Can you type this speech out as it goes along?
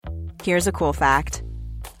Here's a cool fact.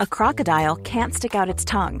 A crocodile can't stick out its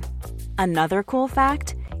tongue. Another cool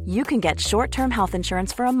fact, you can get short-term health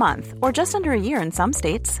insurance for a month or just under a year in some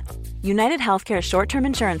states. United Healthcare short-term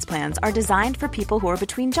insurance plans are designed for people who are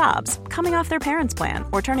between jobs, coming off their parents' plan,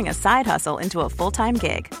 or turning a side hustle into a full-time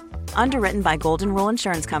gig. Underwritten by Golden Rule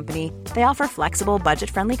Insurance Company, they offer flexible,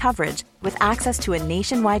 budget-friendly coverage with access to a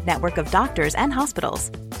nationwide network of doctors and hospitals.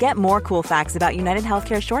 Get more cool facts about United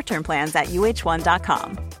Healthcare short-term plans at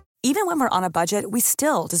uh1.com. Even when we're on a budget, we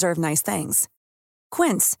still deserve nice things.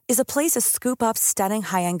 Quince is a place to scoop up stunning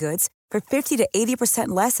high-end goods for 50 to 80%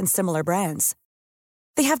 less than similar brands.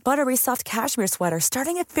 They have buttery soft cashmere sweaters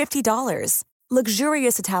starting at $50,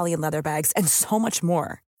 luxurious Italian leather bags, and so much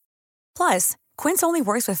more. Plus, Quince only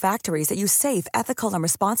works with factories that use safe, ethical, and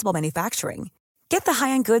responsible manufacturing. Get the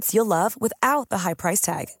high-end goods you'll love without the high price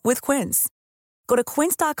tag with Quince. Go to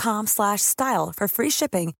quince.com/style for free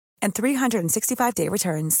shipping and 365-day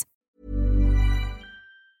returns.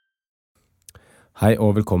 Hei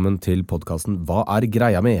og velkommen til podcasten Hva er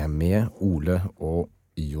greia med Ole og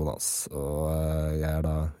Jonas. Og jeg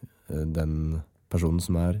da den personen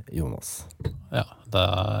som Jonas. Ja,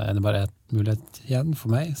 da det bare et mulighet igjen for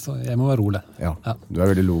meg, så jeg må være Ole. Ja, du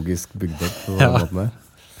veldig logisk bygd opp på den måten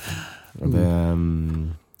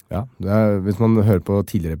der. Hvis man hører på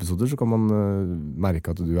tidligere episoder, så kan man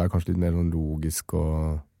merke at du kanskje litt mer sånn logisk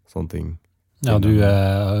og sånne ting. Ja,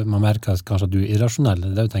 man merker kanskje at du irrasjonell,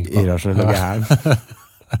 det du tenker på. Irrasjonell og gæren.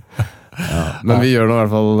 Ja, men vi gjør nå i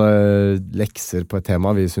hvert fall lekser på et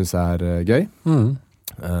tema vi synes gøy.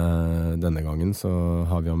 Denne gangen så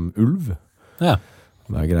har vi om ulv. Ja.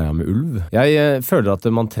 Hva greia med ulv? Jeg føler at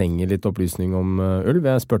man trenger litt opplysning om ulv.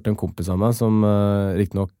 Jeg spurte en kompis av meg som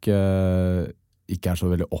riktignok ikke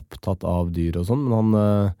så veldig opptatt av dyr og sånn, men han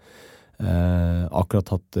akkurat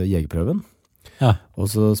tatt jegerprøven. Ja. Og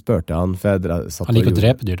så spurte jeg han, for han liker å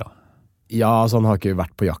drepe dyr da? Ja, så han har ikke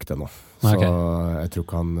vært på jakt ennå. Så jeg tror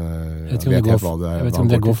ikke han vet helt hva det Jeg vet ikke om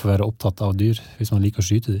det går for å være opptatt av dyr, hvis man liker å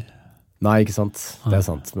skyte dyr. Nei, ikke sant. Det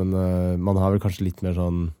sant. Men man har vel kanskje litt mer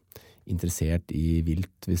sånn interessert i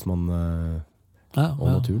vilt, hvis man og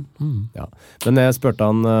naturen. Ja. Men jeg spurte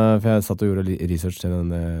han, for jeg satt og gjorde research til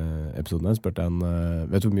denne episoden her, spurte han,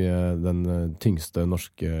 vet du hvor mye den tyngste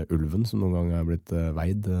norske ulven som noen gang blitt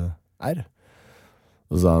veid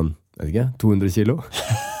Og så sa han, vet ikke, 200 kilo.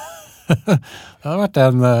 Det har vært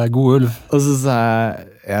en god ulv. Og så sa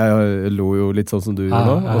jeg lo jo litt sånn som du gjør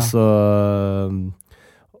nå,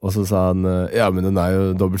 og så sa han, ja, men den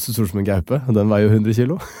jo dobbelt så stor som en gaupe, og den veier jo 100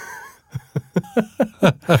 kilo.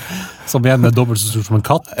 Som igjen dobbelt så stor som en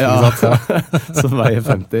katt. Ja, som veier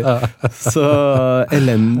 50. Så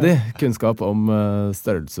elendig kunnskap om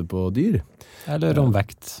størrelse på dyr. Eller om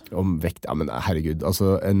vekt. Om vekt, ja, men herregud,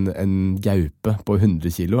 altså en gaupe på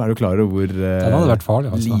 100 kilo, du klar over hvor den hadde vært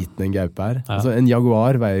farlig, altså. Liten en gaupe Ja. Altså en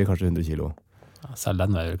jaguar veier kanskje 100 kilo. Ja, selv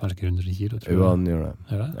den veier kanskje ikke 100 kilo, tror jeg. Jo, han gjør det.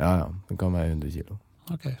 Gjør det? Ja, den kan veie 100 kilo.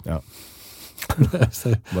 Ok. Ja. Bare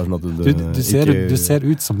sånn at du ser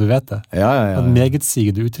ut som du vet det. Ja. En meget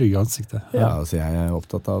sigende uttrykk i ansiktet. Ja, altså jeg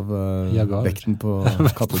opptatt av vekten på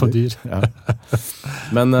kattedyr. På dyr. Ja.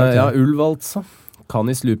 Men ja, ulv altså.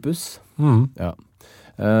 Canis lupus. Ja.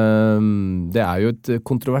 Det jo et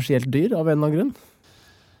kontroversielt dyr av en eller annen grunn.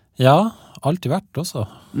 Ja, alltid vært også.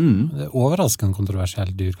 Det overraskende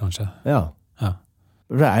kontroversielt dyr, kanskje. Ja.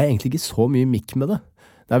 Det egentlig ikke så mye mikk med det.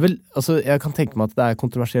 Det vel, altså, jeg kan tenke meg at det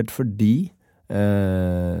kontroversielt fordi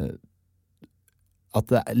at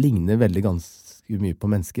det ligner veldig ganske mye på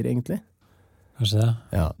mennesker, egentlig. Kanskje det?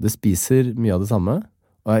 Ja, det spiser mye av det samme,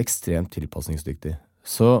 og ekstremt tilpasningsdyktig.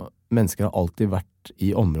 Så mennesker har alltid vært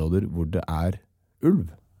i områder hvor det ulv.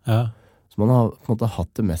 Ja. Så man har på en måte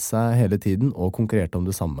hatt det med seg hele tiden, og konkurrert om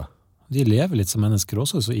det samme. De lever litt som mennesker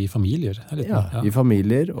også, så i familier. I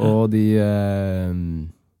familier, og de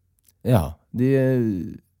de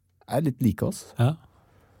litt like oss. Ja.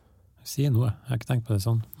 Sier noe. Jeg har ikke tenkt på det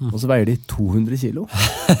sånn. Og så veier de 200 kilo.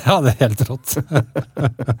 Ja, det helt rått.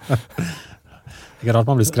 Ikke rart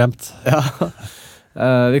man blir skremt. Ja.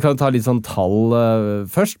 Vi kan ta litt sånn tall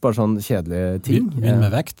først, bare sånn kjedelige ting. Begynn med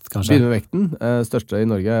vekt, kanskje. Begynn med vekten. Største i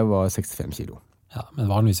Norge var 65 kilo. Ja, men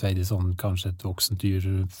vanligvis veier de sånn kanskje et voksent dyr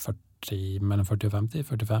mellom 40 og 50,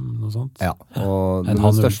 45, noe sånt. Ja, og den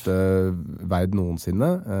største veid noensinne,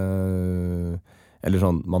 eller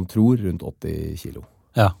sånn, man tror rundt 80 kilo.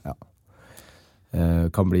 Ja.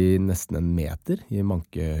 Kan bli nesten en meter i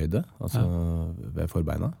mankehøyde, altså ved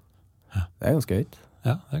forbeina. Ja. Det ganske høyt.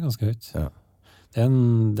 Ja, det ganske høyt. Ja.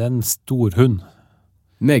 Det en stor hund.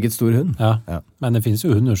 Meget stor hund. Ja. Men det finnes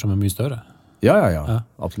jo hunder som mye større. Ja,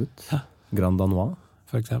 absolutt. Ja. Grand Danois.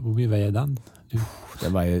 For eksempel, hvor mye veier den?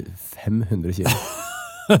 Den veier 500 kilo.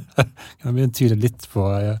 Kan vi tyre litt på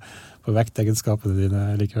vektegenskapene dine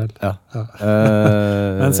likevel? Ja.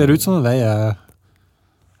 Men ser det ut som det veier,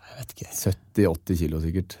 jeg vet ikke. 70-80 kilo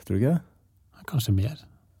sikkert, tror du ikke det? Kanskje mer.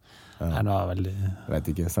 Ja. Nå veldig... Jeg vet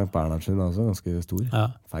ikke, Sankt Bernhardsen er også ganske stor. Ja.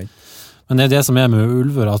 Feil. Men det er det som er med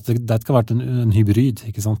ulver, at det kan være en hybrid,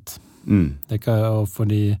 ikke sant? Det kan,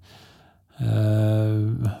 fordi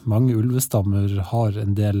mange ulvestammer har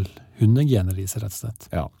en del hundegener i seg, rett og slett.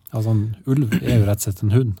 Ja. Altså, en ulv er jo rett og slett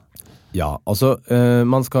en hund. Ja, altså,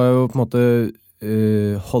 man skal jo på en måte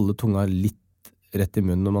holde tunga litt rett i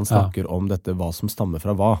munnen når man snakker om dette, hva som stammer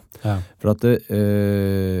fra hva. Ja. For at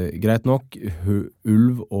greit nok,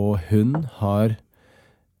 ulv og hund har,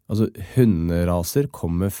 altså hunderaser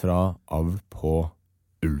kommer fra avl på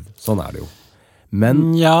ulv. Sånn er det jo.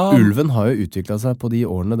 Men ulven har jo utviklet seg på de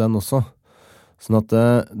årene den også. Sånn at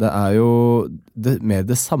det er jo mer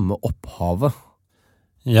det samme opphavet.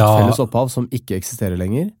 Et felles opphav som ikke eksisterer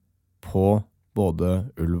lenger på både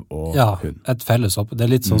ulv og hund. Ja, et felles opphav. Det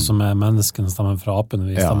er litt sånn som med menneskene stammer fra apene.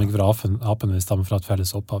 Vi stammer ikke fra apene, vi stammer fra et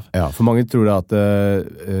felles opphav. Ja, for mange tror det at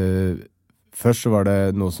først så var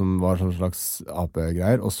det noe som var sånn slags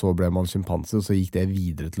apegreier, og så ble man sjimpanse, og så gikk det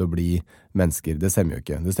videre til å bli mennesker. Det stemmer jo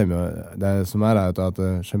ikke. Det stemmer jo. Det som er jo at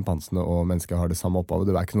sjimpansene og mennesker har det samme opphavet.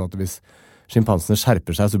 Det er ikke sånn at hvis sjimpansene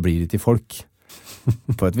skjerper seg, så blir de til folk.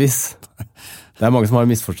 På et vis. Det er mange som har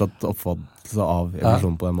misforstått oppfattelse av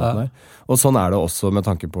evolusjon på den måten der. Og sånn er det også med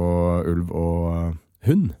tanke på ulv og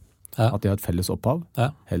hund. At de har et felles opphav,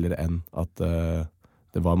 heller enn at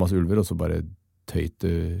det var masse ulver, og så bare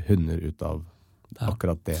tøyte hunder ut av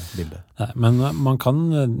akkurat det bildet. Nei,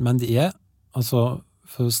 men det er, altså,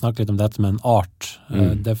 for å snakke litt om dette med en art,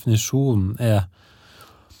 definisjonen er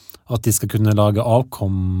at de skal kunne lage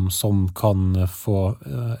avkom som kan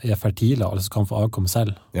er fertile, altså kan få avkom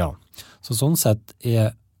selv. Ja. Så sånn sett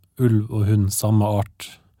er ulv og hund samme art.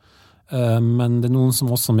 Men det er noen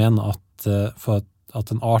som også mener at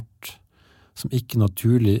en art som ikke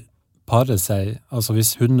naturlig parer seg, altså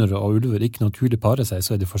hvis hunder og ulver ikke naturlig parer seg,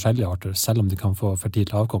 så er de forskjellige arter, selv om de kan få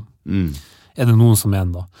fertile avkom. Er det noen som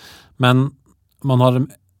mener da. Men man har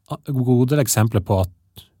gode eksempler på at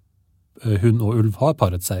hund og ulv har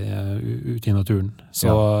paret seg ute i naturen.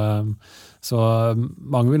 Så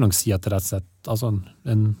mange vil nok si at det rett og slett, altså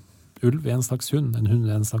en ulv er en slags hund, en hund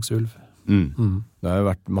er en slags ulv. Det har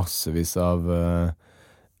jo vært massevis av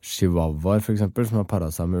chihuahuaer for eksempel, som har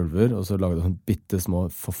paret seg med ulver, og så laget de sånn bittesmå,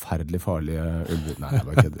 forferdelig farlige ulver. Nei, jeg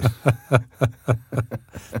bare kødder.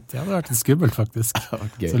 Det hadde vært litt skummelt faktisk.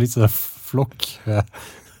 Så litt sånn flokk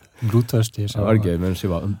blodtørstig chihuahua. Det var gøy med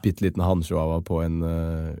en bitteliten han-chihuahua på en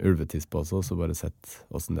ulvetisp også, så bare sett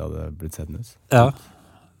hvordan det hadde blitt settende ut. Ja,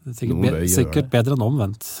 det er sikkert bedre enn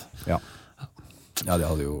omvendt. Ja, det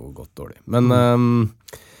hadde jo gått dårlig. Men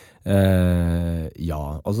ja,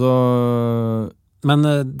 altså... Men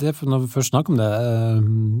det, når vi først snakker om det,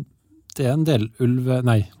 det er en del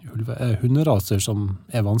hunderaser som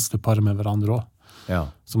er vanskelig å pare med hverandre også. Ja.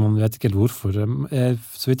 Så man vet ikke helt hvorfor.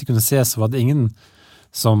 Så vidt jeg kunne se, så var det ingen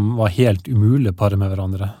som var helt umulig å pare med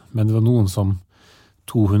hverandre. Men det var noen som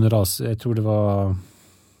to hunderaser, jeg tror det var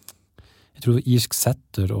irsk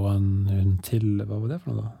setter og en hund til, hva var det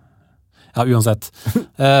for noe da? Ja, uansett.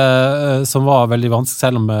 Som var veldig vanskelig,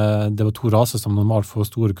 selv om det var to raser som normalt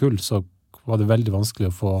får store kull, så var det veldig vanskelig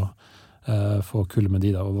å få kull med de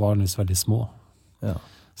da, og vanligvis veldig små. Ja.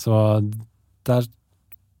 Så der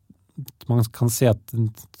man kan se at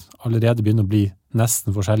allerede begynner å bli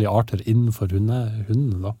nesten forskjellige arter innenfor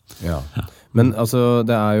hundene da. Ja. Men altså,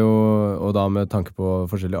 det er jo, og da med tanke på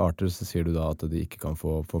forskjellige arter, så sier du da at de ikke kan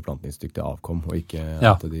få forplantningsdyktig avkom, og ikke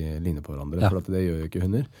at de ligner på hverandre, for at det gjør jo ikke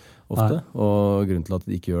hunder ofte. Nei. Og grunnen til at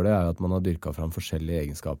de ikke gjør det er at man har dyrket fram forskjellige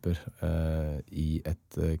egenskaper i et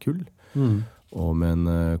kull. Og med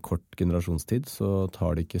en kort generasjonstid så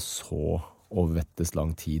tar det ikke så overvettes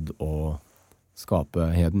lang tid å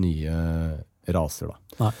skape helt nye raser da.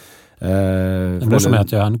 Nei. Det morsomme er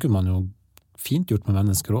at gjerne kunne man jo fint gjort med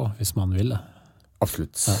mennesker også, hvis man ville.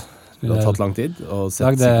 Absolutt. Ja. Det har tatt lang tid, og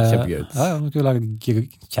sett kjempegøy ut. Ja, man kunne lage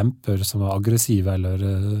kjemper som var aggressive, eller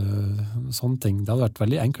sånne ting. Det hadde vært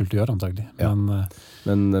veldig enkelt å gjøre, antagelig. Ja.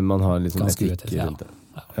 Men man har liksom etikk rundt det.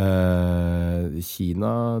 Ja.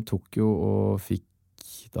 Kina tok jo og fikk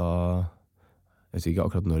da, jeg vet ikke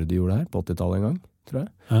akkurat når de gjorde det her, på 80-tallet en gang, tror jeg.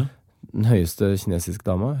 Ja. Den høyeste kinesiske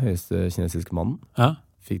dama, høyeste kinesiske mannen,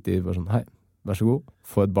 fikk de bare sånn, hei, vær så god,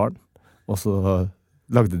 få et barn. Og så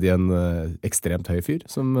lagde de en ekstremt høy fyr,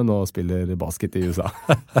 som nå spiller basket i USA.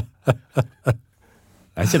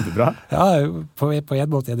 Det kjempebra. Ja, på en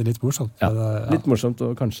måte det litt morsomt. Ja, litt morsomt,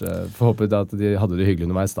 og kanskje får håpe at de hadde det hyggelig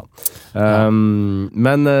underveis da.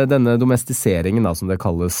 Men denne domestiseringen da, som det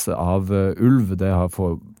kalles av ulv, det har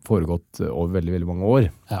foregått over veldig, veldig mange år.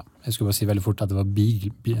 Ja, jeg skulle bare si veldig fort at det var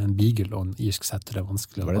en beagle og en irsk setter det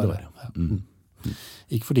vanskelig. Det var. Ja.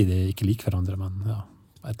 Ikke fordi de ikke liker hverandre, men ja,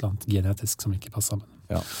 et eller annet genetisk som ikke passer sammen.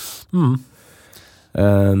 Ja.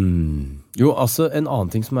 Jo, altså en annen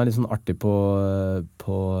ting som litt sånn artig på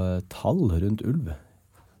tall rundt ulv.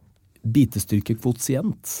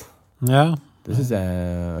 Bitestyrkekvotient. Ja. Det synes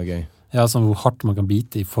jeg gøy. Ja, altså hvor hardt man kan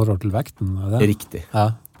bite i forhold til vekten. Det? Riktig.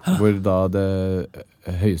 Ja. Hvor da det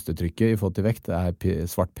høyeste trykket i forhold til vekt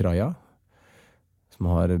svart piraya, som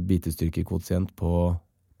har bitestyrkekvotient på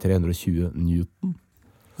 320 newton.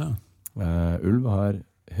 Ja. Ulv har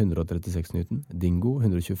 136 newton, dingo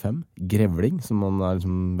 125, grevling, som man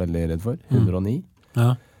liksom veldig redd for, 109.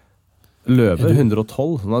 Ja. Løve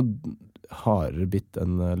 112, sånn har hardere bitt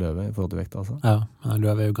enn løve i forhold til vekt, altså. Ja, men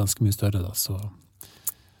løve jo ganske mye større da, så...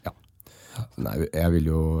 Ja. Nei, jeg vil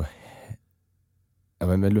jo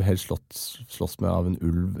helst slåss med av en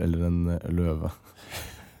ulv eller en løve.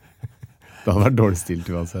 Det hadde vært dårlig stilt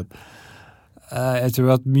uansett. Jeg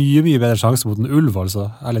tror at mye bedre sjanse mot en ulv, altså,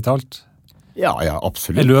 ærlig talt. Ja,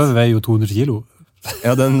 absolutt. En løve veier jo 200 kilo.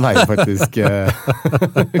 Ja, den veier faktisk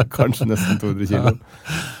kanskje nesten 200 kilo.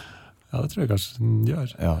 Ja, det tror jeg kanskje den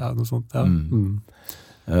gjør. Ja, noe sånt. Ja.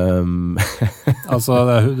 Altså,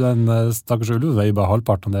 den stakkars ulv veier bare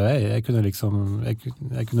halvparten av det veier.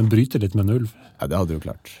 Jeg kunne bryte litt med en ulv. Ja, det hadde du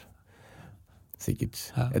klart. Sikkert.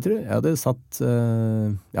 Ja. Jeg tror jeg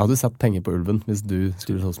hadde satt penger på ulven hvis du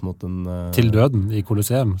skulle slåss mot en... Til døden i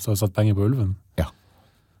Colosseum, så har du satt penger på ulven? Ja.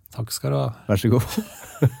 Takk skal du ha. Vær så god.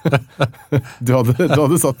 Du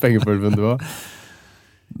hadde satt penger på ulven, du også.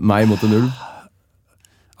 Meg mot en ulv.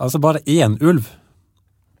 Altså bare én ulv.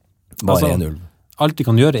 Bare én ulv. Alt de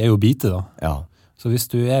kan gjøre jo å bite da. Ja. Så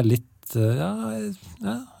hvis du litt...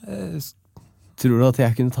 Tror du at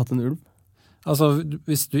jeg kunne tatt en ulv? Altså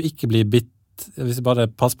hvis du ikke blir bitt, hvis du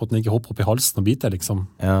bare passer på at den ikke hopper opp i halsen og biter liksom.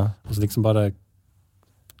 Ja. Og så liksom bare...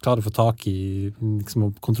 klarer å få tak i, liksom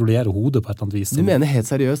å kontrollere hodet på et eller annet vis. Du mener helt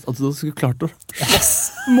seriøst at du skulle klart å slåss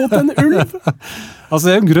mot en ulv? Altså,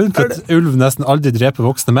 det en grunn til at ulv nesten aldri dreper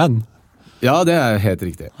voksne menn. Ja, det helt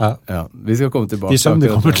riktig. Ja. Vi skal komme tilbake. De skjønner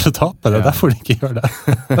de kommer til å tape, det derfor de ikke gjør det.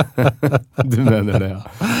 Du mener det, ja.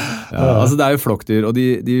 Altså, det jo flokkdyr, og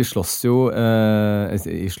de slåss jo,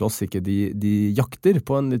 de jakter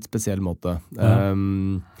på en litt spesiell måte.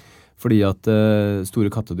 Fordi at store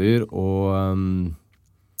kattedyr og...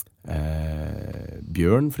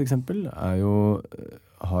 bjørn for eksempel har jo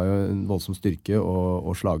en voldsom styrke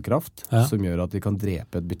og slagkraft som gjør at de kan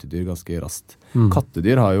drepe et byttedyr ganske raskt.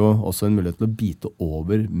 Kattedyr har jo også en mulighet til å bite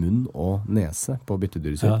over munn og nese på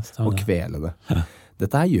byttedyret sitt og kvele det.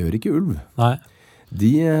 Dette her gjør ikke ulv. Nei.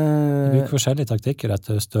 De bruker forskjellige taktikker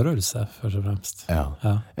etter størrelse, først og fremst. Ja.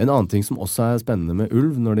 En annen ting som også spennende med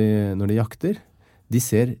ulv når de jakter, de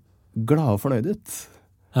ser glade og fornøyde ut.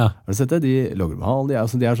 Ja. Har du sett det? De logger med halen, det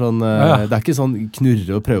sånn, det ikke sånn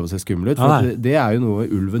knurre og prøve å se skummel ut, for det jo noe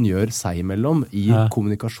ulven gjør seg imellom i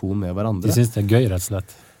kommunikasjon med hverandre. De synes det gøy, rett og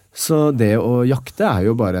slett. Så det å jakte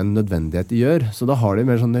jo bare en nødvendighet de gjør, så da har de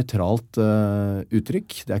mer sånn nøytralt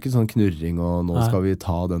uttrykk. Det ikke sånn knurring og nå skal vi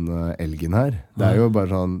ta denne elgen her. Det jo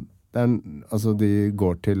bare sånn, altså de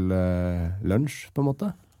går til lunsj på en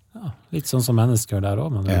måte. Ja, litt sånn som mennesker der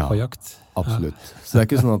også, men på jakt. Absolutt. Så det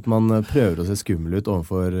ikke sånn at man prøver å se skummel ut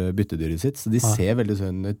overfor byttedyret sitt, så de ser veldig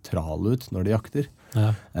sånn nøytrale ut når de jakter.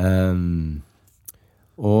 Ja.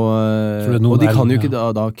 Og de kan jo ikke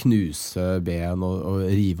da knuse ben og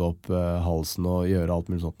rive opp halsen og gjøre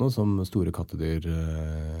alt mulig sånt noe, som store kattedyr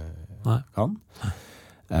kan.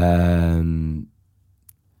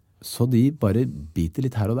 Så de bare biter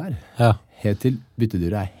litt her og der. Ja. Helt til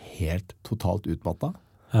byttedyret helt totalt utmattet.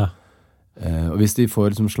 Ja. Og hvis de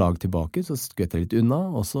får liksom slag tilbake, så skvetter de litt unna,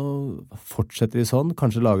 og så fortsetter de sånn,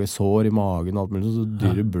 kanskje lager sår i magen og alt mulig, så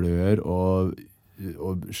dyret blør og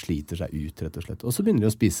sliter seg ut, rett og slett. Og så begynner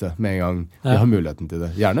de å spise med en gang de har muligheten til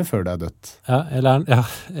det. Gjerne før det dødt. Ja,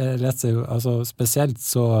 jeg leser jo, altså spesielt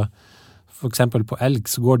så, for eksempel på elg,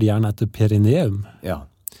 så går de gjerne etter perineum. Ja.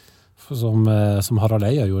 Som Harald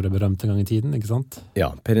Eia gjorde berømt en gang i tiden, ikke sant? Ja,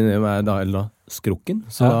 perineum da skrukken,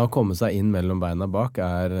 så da å komme seg inn mellom beina bak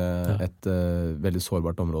et veldig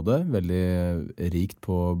sårbart område, veldig rikt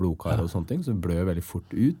på blodkar og sånne ting, så blør veldig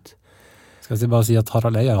fort ut. Skal jeg bare si at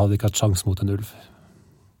Harald Eia hadde ikke hatt sjans mot en ulv?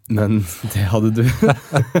 Men det hadde du.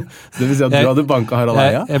 Det vil si at du hadde banket Harald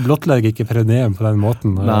Eia? Jeg blottlegger ikke perineum på den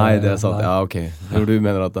måten. Nei, det sant. Ja, ok. Når du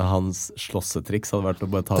mener at hans slåssetriks hadde vært å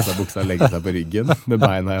bare ta seg buksa og legge seg på ryggen med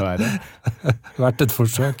beina i været? Vært et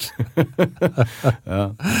forsøk. Ja.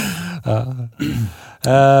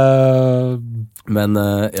 Men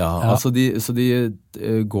altså de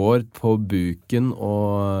går på buken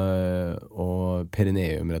og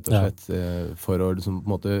perineum rett og slett for å liksom på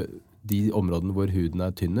en måte de områdene hvor huden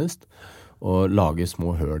tynnest og lage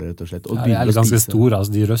små høl rett og slett. Og de ganske store, altså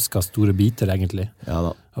de røsker store biter egentlig. Ja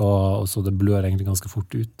da. Og så det blør egentlig ganske fort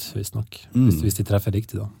ut, visstnok. Hvis de treffer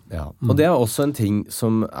riktig da. Ja, og det også en ting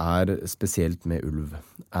som spesielt med ulv,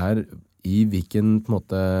 i hvilken på en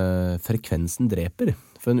måte frekvensen dreper.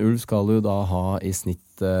 For en ulv skal jo da ha i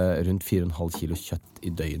snitt rundt 4,5 kilo kjøtt i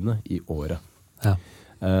døgnet i året. Ja.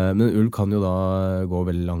 Men ulv kan jo da gå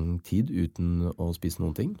veldig lang tid uten å spise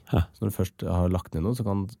noen ting. Så når du først har lagt ned noe, så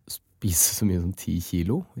kan du spise så mye som 10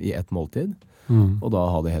 kilo i ett måltid. Og da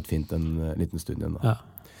har det helt fint en liten stund igjen da. Ja,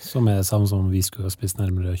 som samme som vi skulle ha spist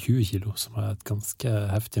nærmere 20 kilo, som et ganske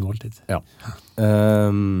heftig måltid. Ja.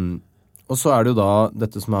 Og så det jo da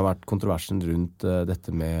dette som har vært kontroversen rundt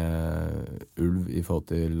dette med ulv i forhold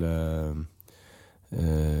til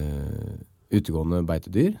utegående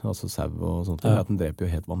beitedyr, altså sau og sånt, at den dreper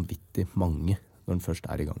jo helt vanvittig mange når den først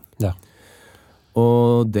i gang. Ja.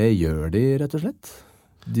 Og det gjør de rett og slett.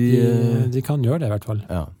 De kan gjøre det i hvert fall.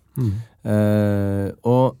 Ja.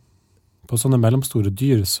 Og på sånne mellomstore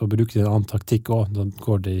dyr så bruker de en annen taktikk også. Da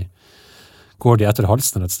går de etter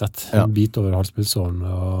halsen rett og slett. En bit over halspulsåren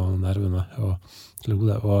og nervene og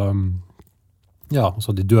hodet. Og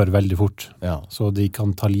så de dør veldig fort. Ja. Så de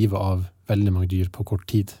kan ta livet av veldig mange dyr på kort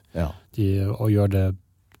tid. Ja. Å gjøre det,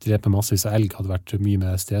 drepe massevis av elg hadde vært mye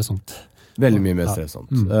mer stressomt. Veldig mye mer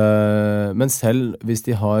stressomt. Men selv hvis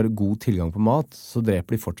de har god tilgang på mat, så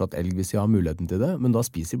dreper de fortsatt elg hvis de har muligheten til det, men da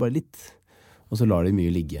spiser de bare litt, og så lar de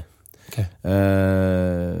mye ligge. Okay.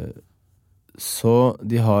 Så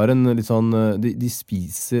de har en litt sånn, de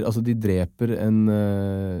spiser, altså de dreper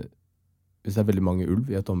hvis det veldig mange ulv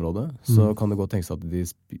i et område, så kan det godt tenkes at de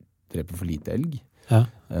dreper for lite elg. Ja.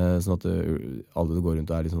 Sånn at alle går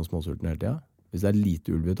rundt og litt sånn småsultne hele tiden. Hvis det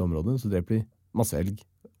lite ulv i et område, så dreper de masse elg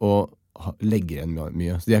og legger igjen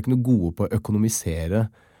mye. Så de ikke noe gode på å økonomisere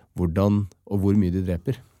hvordan og hvor mye de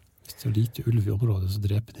dreper. Hvis det lite ulv i området, så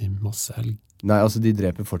dreper de masse elg. Nei, altså de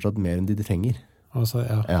dreper fortsatt mer enn de trenger. Altså,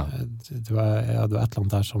 det var et eller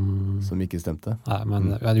annet der som ikke stemte. Nei, men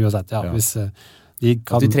uansett, hvis de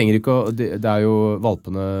kan... De trenger ikke å... Det jo...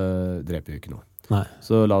 Valpene dreper jo ikke noe. Nei.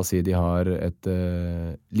 Så la oss si de har et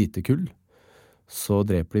lite kull, så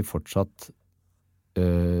dreper de fortsatt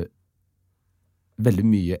veldig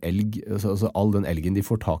mye elg, altså all den elgen de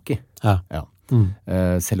får tak i. Ja. Ja.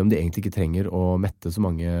 Selv om de egentlig ikke trenger å mette så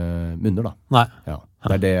mange munner da. Nei. Ja.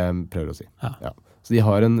 Det det jeg prøver å si. Ja. Ja. Så de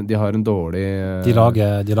har en dårlig... De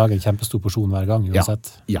lager en kjempestor porsjon hver gang,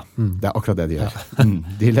 uansett. Ja, det akkurat det de gjør. Ja.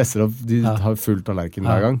 De lesser opp, de har full tallerken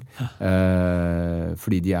hver gang,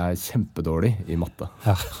 fordi de kjempedårlige i matte.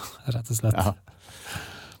 Ja, rett og slett. Ja.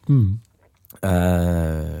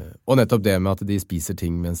 Og nettopp det med at de spiser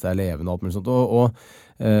ting mens det levende og alt mulig sånt. Og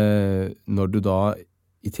når du da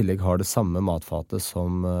i tillegg har det samme matfatet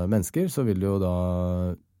som mennesker, så vil jo da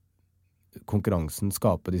konkurransen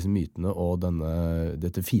skape disse mytene og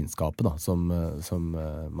dette fiendskapet da, som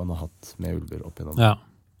man har hatt med ulver opp gjennom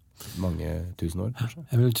mange tusen år, kanskje.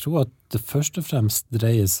 Jeg vil tro at det først og fremst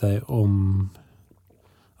dreier seg om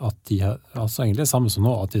at de har, altså egentlig det samme som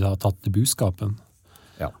nå, at de har tatt buskapen.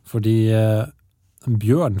 Ja. Fordi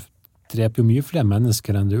bjørn dreper jo mye flere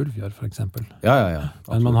mennesker enn det ulv gjør, for eksempel. Ja.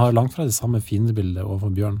 Men man har langt fra det samme fiendebildet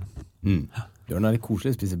overfor bjørn. Bjørn litt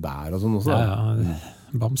koselig, spiser bær og sånn også. Ja.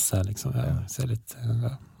 Bamse, liksom. Ser litt...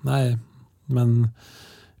 Nei, men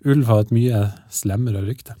ulv har et mye slemmere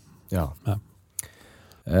rykte. Ja.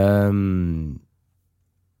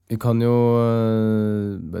 Vi kan jo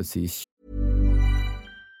bare si...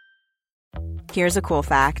 Here's a cool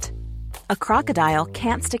fact. A crocodile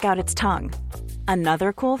can't stick out its tongue.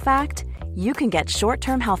 Another cool fact, you can get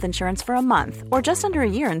short-term health insurance for a month or just under a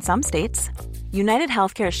year in some states. United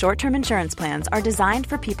Healthcare short-term insurance plans are designed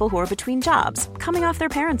for people who are between jobs, coming off their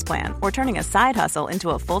parents' plan, or turning a side hustle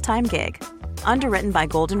into a full-time gig. Underwritten by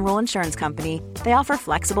Golden Rule Insurance Company, they offer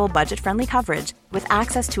flexible, budget-friendly coverage with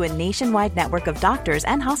access to a nationwide network of doctors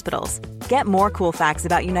and hospitals. Get more cool facts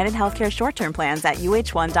about United Healthcare short-term plans at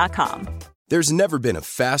uh1.com. There's never been a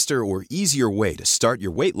faster or easier way to start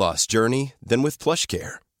your weight loss journey than with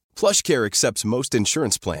PlushCare. PlushCare accepts most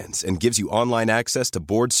insurance plans and gives you online access to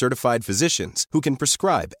board-certified physicians who can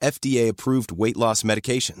prescribe FDA-approved weight loss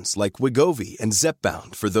medications like Wegovy and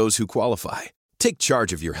Zepbound for those who qualify. Take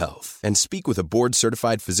charge of your health and speak with a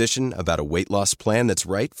board-certified physician about a weight loss plan that's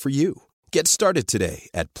right for you. Get started today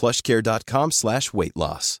at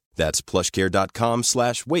plushcare.com/weightloss. That's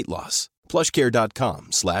plushcare.com/weightloss.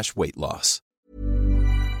 plushcare.com/weightloss.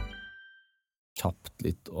 Kjapt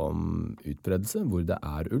litt om utbredelse, hvor det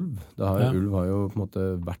ulv. Ulv har jo på en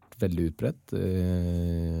måte vært veldig utbredt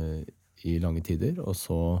i lange tider, og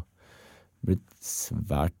så blitt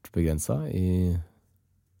svært begrenset i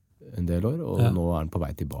en del år, og nå den på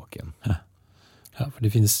vei tilbake igjen. Ja, for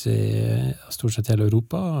det finnes i stort sett hele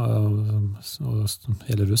Europa, og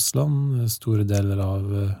hele Russland, store deler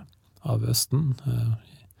av Østen.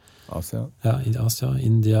 Asia. Ja, Asia,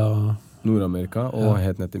 India. Nord-Amerika, og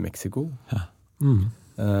helt ned til Mexico. Ja.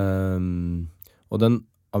 Og den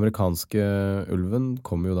amerikanske ulven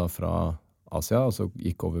kom jo da fra Asia, og så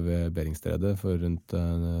gikk over ved Beringstredet for rundt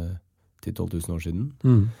 10-12 000 år siden.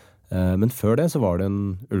 Men før det så var det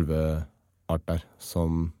en ulveart der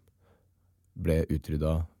som ble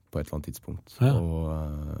utryddet på et eller annet tidspunkt. Ja.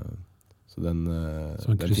 Så den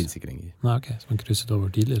finnes ikke lenger. Nei, ok, så man krysset over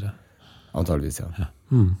tidligere? Antageligvis, ja.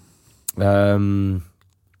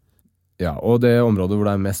 Ja, og det området hvor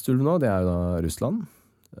det mest ulv nå, det jo da Russland.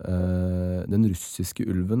 Den russiske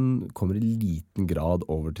ulven kommer i liten grad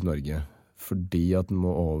over til Norge, fordi at den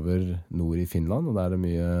må over nord i Finland, og der det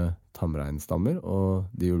mye tamreinstammer, og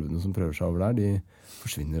de ulvene som prøver seg over der, de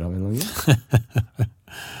forsvinner av en eller annen gang.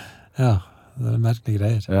 Ja, det merkelige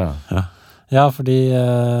greier. Ja. Ja, fordi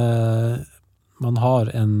man har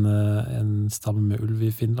en stamme med ulv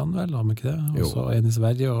i Finland, vel, har man ikke det? Og så en i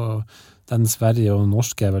Sverige, og den Sverige og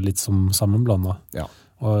norske vel litt som sammenblandet. Ja,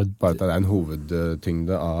 bare at det en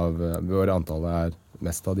hovedtyngde av hvor antallet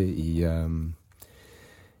mest av de i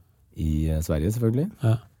Sverige, selvfølgelig.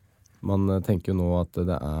 Ja. Man tenker jo nå at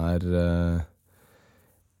det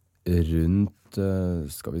rundt,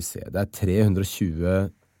 skal vi se, det 320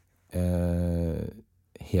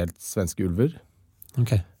 helt svenske ulver.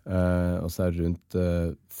 Ok. Og så det rundt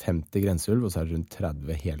 50 grenseulv, og så det rundt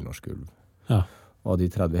 30 helnorske ulv. Ja. Og av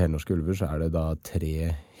de 30 helnorske ulver så det da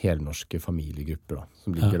 3 helnorske familiegrupper da,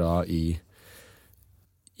 som ligger da i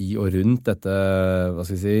og rundt dette, hva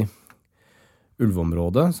skal jeg si,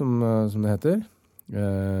 ulveområdet, som det heter,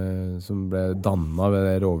 som ble dannet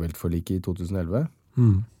ved rovviltforliket i 2011.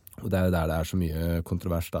 Og det jo der det så mye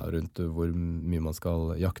kontrovers da, rundt hvor mye man skal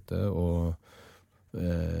jakte, og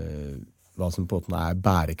hva som på en måte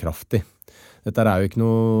bærekraftig. Dette jo ikke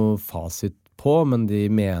noe fasit på, men de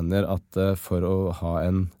mener at for å ha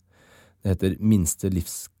det heter minste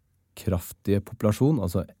livskraftige populasjon,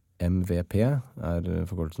 altså MVP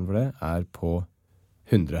forkortelsen for det, på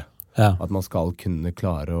 100. Ja. At man skal kunne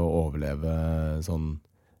klare å overleve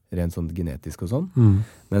rent sånn genetisk og sånn.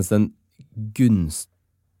 Mens den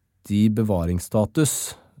gunstig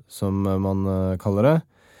bevaringsstatus, som man kaller det,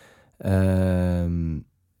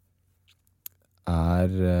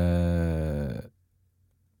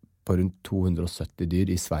 på rundt 270 dyr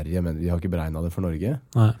i Sverige, men vi har ikke beregnet det for Norge.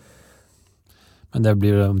 Nei. Men det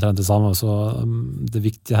blir omtrent det samme, så det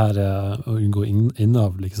viktige her å unngå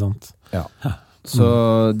innavl, ikke sant? Ja. Så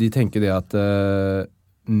de tenker det at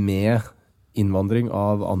med innvandring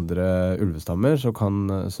av andre ulvestammer, så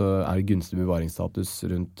det gunstig bevaringsstatus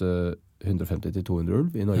rundt 150-200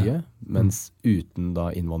 ulv i Norge, mens uten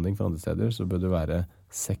da innvandring fra andre steder, så bør det være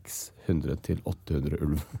 600-800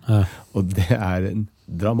 ulv. Ja. Og det en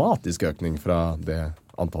dramatisk økning fra det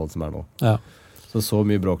antallet som nå. Ja. Så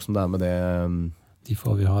mye bråk som det med det de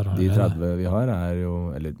få vi har. De 30 vi har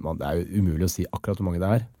jo, eller det jo umulig å si akkurat hvor mange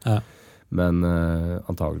det ja. Men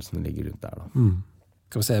antagelsene ligger rundt der da.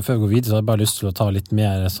 Skal vi se, før vi går videre så har jeg bare lyst til å ta litt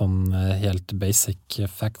mer sånn helt basic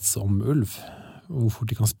facts om ulv. Hvor fort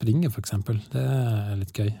de kan springe, for eksempel. Det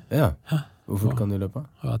litt gøy. Ja, hvor fort kan de løpe?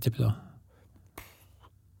 Ja, jeg tipper da.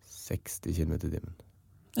 60 km i timen.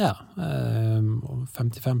 Ja,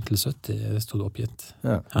 55-70 stod det oppgitt.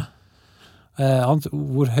 Ja.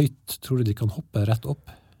 Hvor høyt tror du de kan hoppe rett opp?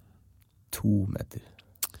 2 meter.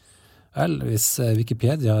 Vel, hvis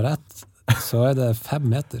Wikipedia har rett, så det 5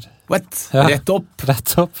 meter. What? Ja. Rett opp?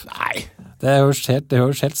 Rett opp. Nei. Det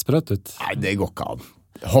høres helt sprøtt ut. Nei, det går ikke an.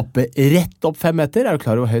 Hoppe rett opp 5 meter? Du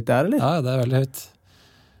klar over hvor høyt det eller? Ja, det veldig høyt.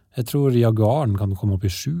 Jeg tror Jaguaren kan komme opp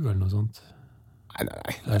i 7 eller noe sånt.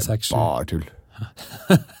 Nei. Det bare tull.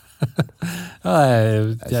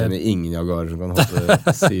 Jeg kjenner ingen jaguarer som kan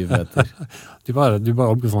hoppe 7 meter. Du bare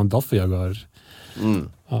oppgår sånn Daffy-jaguar.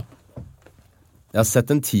 Ja. Jeg har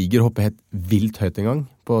sett en tiger hoppe helt vilt høyt en gang,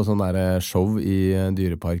 på på sånn der show i en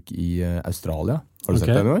dyrepark i Australia. Har du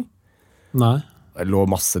sett det en gang? Nei. Det lå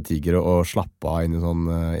masse tigere og slappet av inn i sånn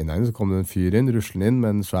innhegning. Så kom det en fyr inn, ruslen inn med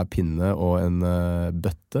en svær pinne og en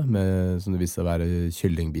bøtte med, som det viste å være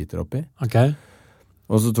kyllingbiter oppi. Ok.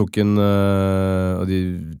 Og så tok han, og de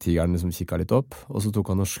tigerne liksom kikket litt opp, og så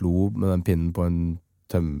tok han og slo med den pinnen på en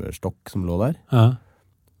tømmerstokk som lå der. Ja.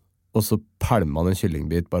 Og så pælma han en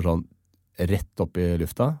kyllingbit bare sånn rett opp i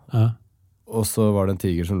lufta. Ja. Og så var det en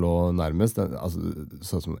tiger som lå nærmest, altså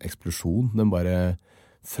sånn som en eksplosjon. Den bare,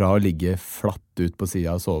 fra å ligge flatt ut på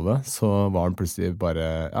siden av sove, så var den plutselig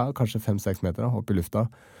bare, ja, kanskje 5-6 meter da, opp i lufta,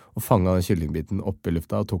 og fanget den kyllingbiten opp i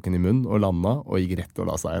lufta, og tok den i munnen, og landet, og gikk rett og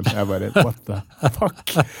la seg igjen. Jeg bare, what the fuck?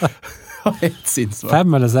 Helt sinnssykt.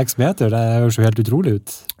 5 eller 6 meter, det høres jo helt utrolig ut.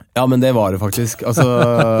 Ja, men det var det faktisk. Altså,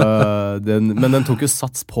 men den tok jo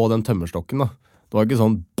sats på den tømmerstokken da. Det var ikke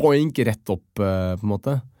sånn boink rett opp, på en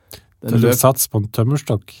måte. Den tok sats på en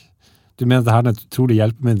tømmerstokk? Du mener det her er et utrolig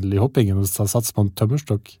hjelpemiddel i hoppingen og sats på en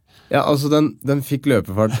tømmerstokk? Ja, altså den fikk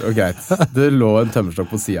løpefart, og greit. Det lå en tømmerstokk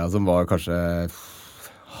på siden som var kanskje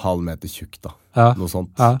halv meter tjukk da. Ja. Noe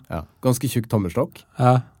sånt. Ja. Ja. Ganske tjukk tømmerstokk.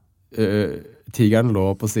 Ja. Tigeren lå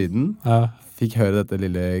på siden. Ja. Fikk høre dette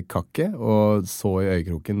lille kakket, og så i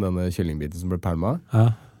øyekroken denne kyllingbiten som ble pælma.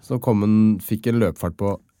 Ja. Så fikk en løpefart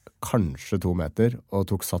på kanskje 2 meter, og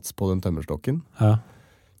tok sats på den tømmerstokken. Ja.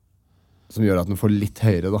 Som gjør at den får litt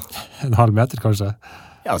høyere, da. En halv meter, kanskje?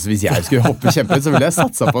 Ja, altså hvis jeg skulle hoppe kjempehøyt, så ville jeg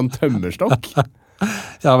satsa på en tømmerstokk.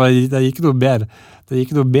 Ja, men det gikk noe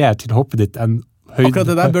mer til hoppet ditt enn høyden. Akkurat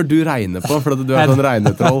det der bør du regne på, for at du er sånn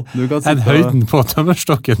regnetroll. Enn høyden på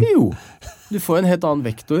tømmerstokken? Jo. Du får en helt annen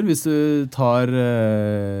vektor hvis du tar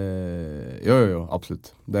Jo,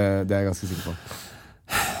 absolutt. Det er jeg ganske sikker på.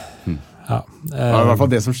 Ja. Det var i hvert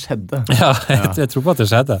fall det som skjedde. Ja, jeg tror på at det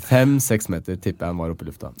skjedde. 5-6 meter tipper jeg han var oppe i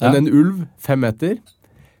lufta. Men en ulv, 5 meter,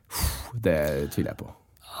 det tviler jeg på.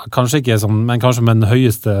 Kanskje ikke sånn, men kanskje med den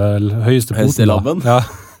høyeste Høyeste labben? Ja.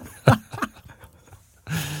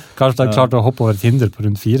 Kanskje de klarte å hoppe over et hinder på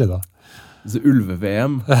rundt 4 da. Så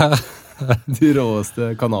ulve-VM. De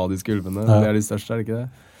råeste kanadiske ulvene. De er de største, er det ikke det?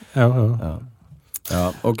 Jo. Ja,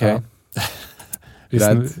 ok. Ja.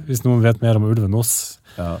 Hvis noen vet mer om ulven enn oss,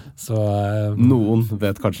 så... Noen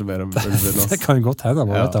vet kanskje mer om ulven enn oss. Det kan godt hende,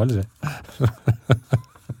 man vet aldri.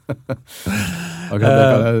 Ok, det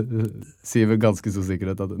kan jeg si med ganske så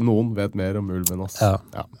sikkerhet at noen vet mer om ulven enn oss. Ja.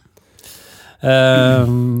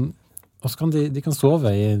 Og så kan de kan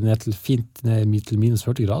sove ned til minus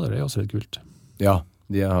 40 grader, det er også litt kult. Ja,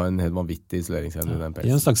 de har en helt vanvittig isoleringsevne i den pelsen.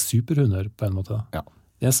 De er en slags superhunder på en måte. Ja.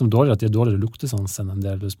 Det er som dårligere at de har dårligere luktesans enn en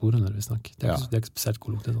del sporhunder, vi snakker. Det er ikke spesielt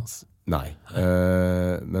god luktesans. Nei,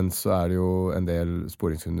 men så er det jo en del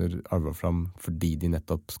sporingshunder arver fram fordi de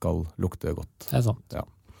nettopp skal lukte godt. Det er sant. Ja.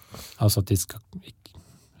 Altså at de skal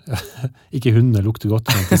ikke hundene lukte godt,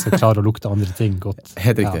 men at de skal klare å lukte andre ting godt.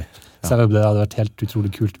 Helt riktig. Ja. Selv om det hadde vært helt utrolig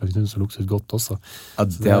kult med en hund som lukter godt også. Ja,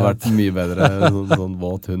 det har vært mye bedre sånn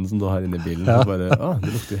våt hund som du har inne i bilen. Ja. Bare, det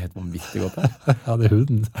lukter jo helt vanvittig godt her. Ja, det er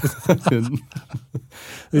hunden. Hunden.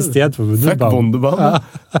 I stedet for Wunderbaum. Fuck Wunderbaum.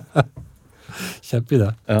 Ja. Kjempeidé.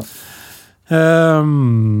 Ja.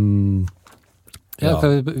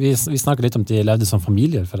 Vi snakker litt om de levde som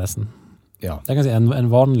familier, forresten. Ja. Jeg kan si, en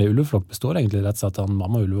vanlig ulveflokk består egentlig rett og slett av en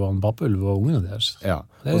mammaulv og en pappaulv og ungene deres. Ja,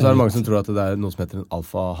 og så er det mange som tror at det er noe som heter en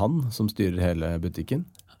alfahann som styrer hele butikken.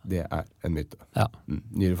 Det er en myte. Ja.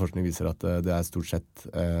 Nyere forskning viser at det er stort sett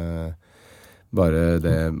bare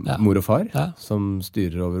det mor og far som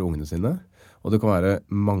styrer over ungene sine. Og det kan være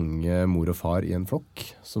mange mor og far i en flokk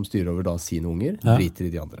som styrer over da sine unger, driter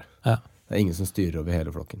i de andre. Ja. Det er ingen som styrer over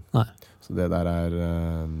hele flokken. Nei. Så det der er...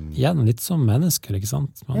 Igjen, litt som mennesker, ikke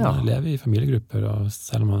sant? Man lever i familiegrupper, og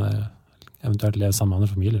selv om man eventuelt lever sammen med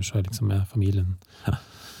andre familier, så er liksom familien... Ja.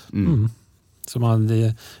 Så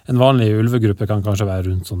en vanlig ulvegruppe kan kanskje være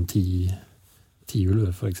rundt sånn 10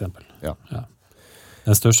 ulver, for eksempel. Ja.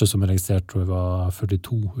 Den største som er registrert, tror jeg var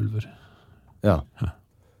 42 ulver. Ja.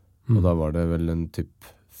 Og da var det vel en typ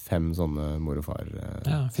 5 sånne mor og far...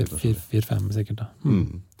 4-5 sikkert da.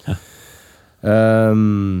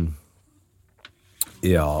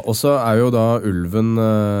 Ja, og så er jo da ulven,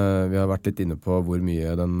 vi har vært litt inne på hvor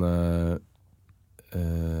mye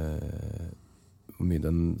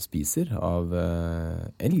den spiser av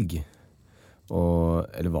elg,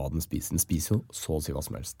 eller hva den spiser. Den spiser jo så å si hva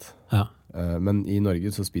som helst. Ja. Men i Norge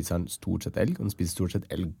så spiser den stort sett elg, og den spiser stort sett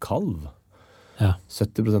elgkalv. Ja.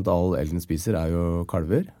 70% av all elgen spiser er jo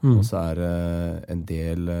kalver, og så er det en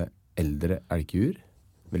del eldre elgkur,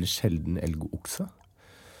 veldig sjelden elgokse.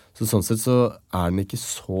 Så sånn sett så er den ikke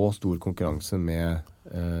så stor konkurranse med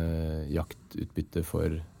jaktutbytte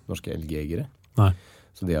for norske elgjegere. Nei.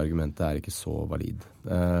 Så det argumentet er ikke så valid,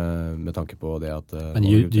 med tanke på det at... Men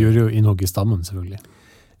de gjør jo innhogg i stammen, selvfølgelig.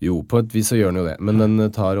 Jo, på et vis så gjør den jo det, men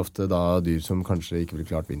den tar ofte da dyr som kanskje ikke ville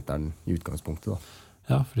klart vinteren i utgangspunktet da.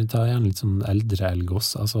 Ja, for de tar gjerne litt sånn eldre elg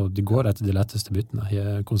også. Altså, de går etter de letteste byttene,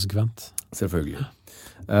 konsekvent. Selvfølgelig.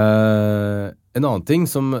 En annen ting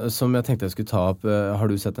som jeg tenkte jeg skulle ta opp, har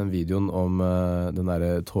du sett den videoen om den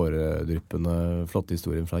der tåredryppende flotte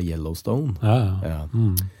historien fra Yellowstone? Ja.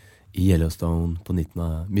 I Yellowstone på midten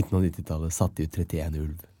av 90-tallet satt de ut 31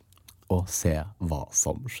 ulv. Og se hva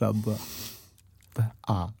som skjedde. Det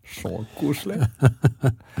er så koselig.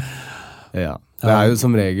 Ja. Det er jo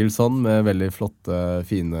som regel sånn med veldig flotte,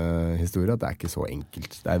 fine historier at det er ikke så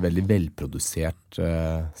enkelt. Det er veldig velprodusert,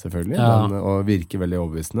 selvfølgelig, og virker veldig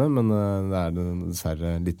overbevisende, men det er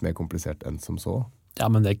dessverre litt mer komplisert enn som så. Ja,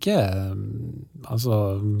 men det er ikke... Altså,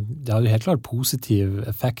 det har jo helt klart positiv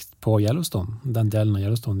effekt på Yellowstone, den delen av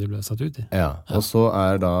Yellowstone de ble satt ut i. Ja. Og så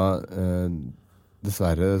er da...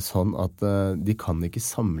 dessverre sånn at de kan ikke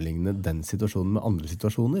sammenligne den situasjonen med andre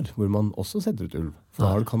situasjoner, hvor man også setter ut ulv. For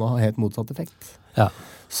da kan det ha helt motsatt effekt. Ja.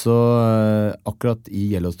 Så akkurat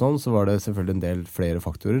i Yellowstone så var det selvfølgelig en del flere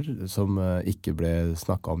faktorer som ikke ble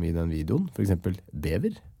snakket om i den videoen. For eksempel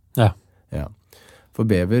bever. Ja. For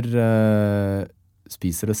bever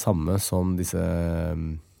spiser det samme som disse...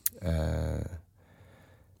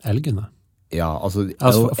 elgene. Ja, altså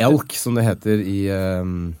elk som det heter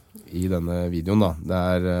i denne videoen da. Det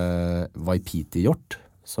er Waipiti-hjort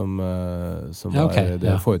som var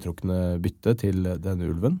det foretrukne byttet til denne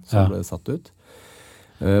ulven som ble satt ut.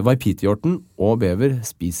 Waipiti-hjorten og bever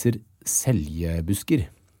spiser seljebusker.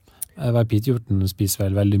 Waipiti-hjorten spiser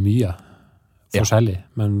vel veldig mye forskjellig,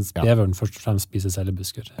 mens beveren først og fremst spiser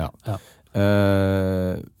seljebusker.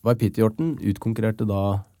 Waipiti-hjorten utkonkurrerte da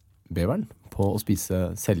beveren på å spise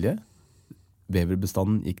selje.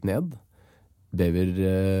 Beverbestanden gikk ned.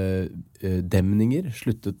 Beverdemninger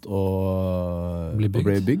sluttet å bli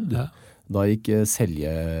bygd. Da gikk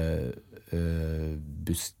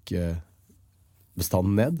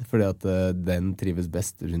seljebuskbestanden ned, fordi at den trives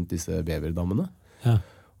best rundt disse beverdammene.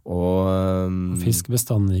 Og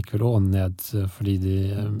fiskebestanden gikk vel også ned, fordi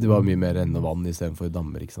det var mye mer enn vann i stedet for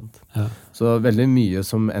dammer, ikke sant? Så veldig mye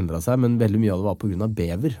som endret seg, men veldig mye av det var på grunn av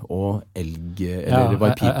bever og elg, eller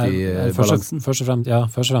Waipiti-balansen. Først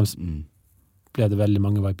og fremst ble det veldig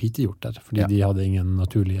mange Waipiti-hjort der, fordi de hadde ingen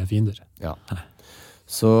naturlige fiender.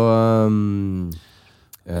 Så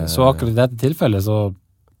akkurat i dette tilfellet så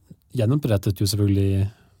gjennombrettet jo selvfølgelig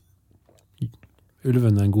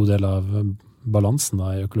ulven en god del av balansen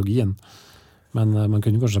da, i økologien. Men man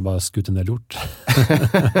kunne kanskje bare skutt en del hjort.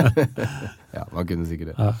 Ja, man kunne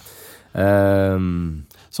sikkert det.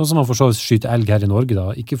 Sånn som man får så skyte elg her i Norge da,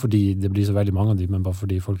 ikke fordi det blir så veldig mange av dem, men bare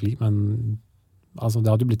fordi folk liker. Men altså,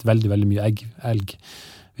 det hadde jo blitt veldig, veldig mye elg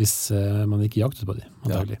hvis man ikke jaktet på dem,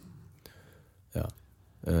 antagelig.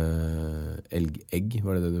 Elgegg,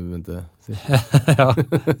 var det du mente å si? Ja,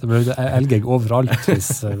 det ble elgegg overalt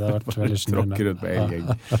hvis det hadde vært veldig sjenerende. Tråkker ut på elgegg.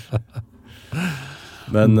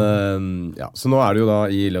 Men så nå er det jo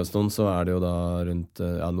da i Yellowstone så er det jo da rundt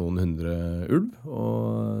noen 100 ulv,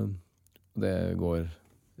 og det går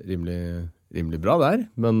rimelig bra der,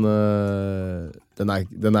 men den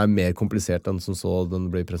er mer komplisert enn som så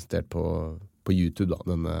den blir presentert på YouTube da,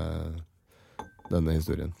 denne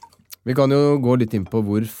historien. Vi kan jo gå litt inn på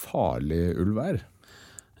hvor farlig ulv er.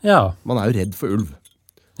 Ja. Man er jo redd for ulv.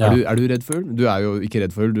 Er du redd for ulv? Du er jo ikke redd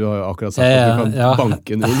for ulv, du har jo akkurat sagt at du kan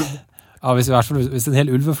banke en ulv. Ja, hvis en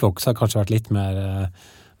hel ulveflokk så har det kanskje vært litt mer,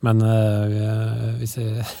 men hvis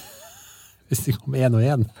de kommer en og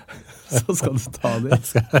en, så skal du ta det.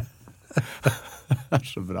 Det er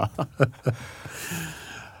så bra.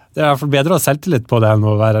 Det er i hvert fall bedre å ha selvtillit på det enn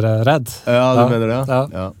å være redd. Ja, du mener det?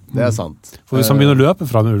 Ja, det er sant. For hvis man begynner å løpe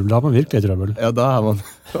fra en ulv, da har man virkelig i trøbbel. Ja, da er man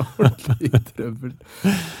ordentlig i trøbbel.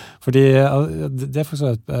 Fordi det er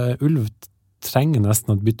faktisk at ulv trenger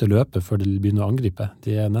nesten å bytte løpe før de begynner å angripe.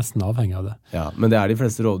 De er nesten avhengig av det. Ja, men det er de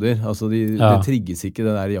fleste rådyr. Altså, det trigges ikke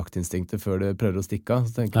det der jaktinstinktet før det prøver å stikke av.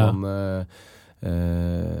 Så tenker man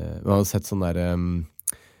har sett sånn der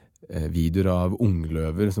videoer av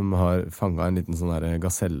ungløver som har fanget en liten sånn der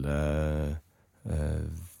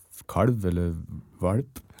gasellekalv, eller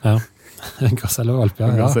valp. Ja, en gasellevalp, ja.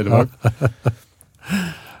 En gasellevalp.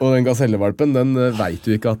 Og den gasellevalpen, den vet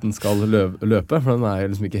jo ikke at den skal løpe, for den er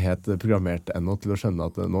liksom ikke helt programmert ennå til å skjønne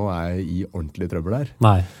at nå er jeg i ordentlig trøbbel her.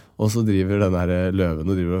 Nei. Og så driver den der løven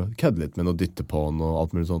og kødder litt med den og dytter på den og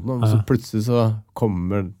alt mulig sånt. Og så plutselig så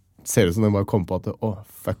ser det ut som den bare kommer på at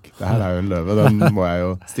fuck, det her er jo en løve, den må jeg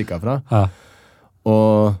jo stikke av fra.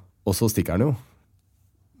 Og så stikker den jo.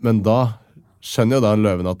 Men da skjønner jo da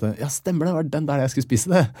løven at ja, stemmer det, var den der jeg skulle spise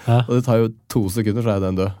det. Og det tar jo 2 sekunder, så er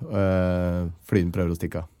den død. Fordi den prøver å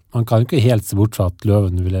stikke av. Man kan ikke helt se bort fra at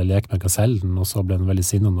løven ville leke med gasellen, og så ble den veldig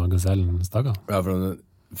sinnet når gasellen stakk av. Ja,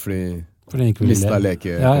 fordi den ikke ville mistet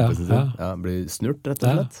lekekapasiteten. Ja, blir snurt, rett og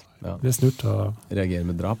slett. Ja, blir snurt og reagerer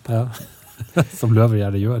med drap. Ja. Som løver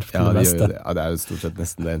gjerne gjør for det meste. Ja, det er jo stort sett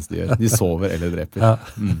nesten det eneste de gjør. De sover eller dreper.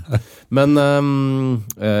 Men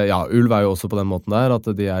ulv er jo også på den måten der at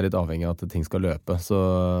de er litt avhengig av at ting skal løpe. Så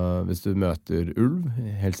hvis du møter ulv,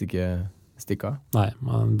 helst ikke stikke av. Nei,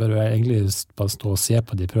 man bør jo egentlig bare stå og se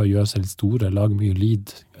på de, prøve å gjøre seg litt store, lage mye lyd,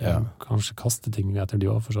 kanskje kaste ting etter de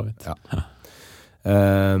også, for så vidt. Ja.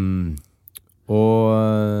 Og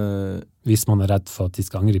hvis man er redd for at de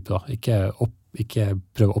skal angripe, da, ikke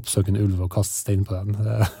prøve å oppsøke en ulv og kaste stein på den.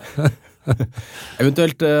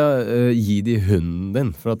 Eventuelt gi de hunden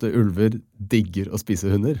din, for at ulver digger å spise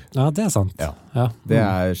hunder. Ja, det er sant. Ja. Det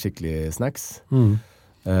er skikkelig snacks.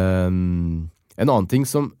 En annen ting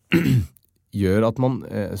som gjør at man,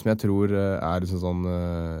 som jeg tror er sånn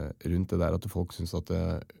rundt det der at folk synes at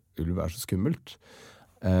ulv er så skummelt.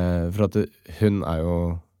 For at hund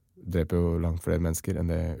dreper jo langt flere mennesker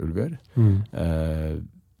enn det ulv gjør.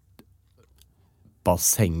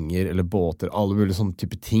 Bassenger eller båter, alle mulige sånne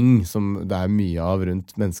type ting som det er mye av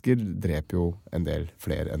rundt mennesker, dreper jo en del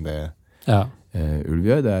flere enn det ulv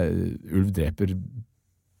gjør. Ulv dreper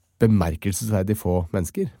bemerkelsesverdig få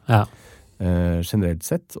mennesker. Generelt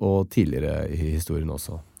sett, og tidligere i historien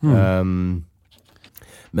også. Men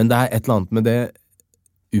det er et eller annet med det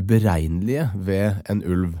uberegnelige ved en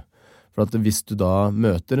ulv. For at hvis du da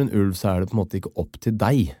møter en ulv, så er det på en måte ikke opp til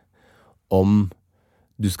deg om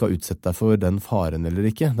du skal utsette deg for den faren eller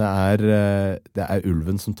ikke. Det er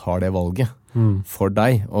ulven som tar det valget for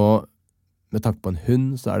deg. Og med tanke på en hund,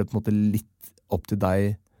 så er det på en måte litt opp til deg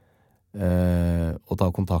å ta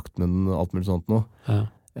kontakt med den og alt mulig sånt nå.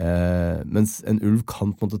 Mens en ulv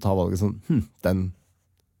kan på en måte ta valget sånn, den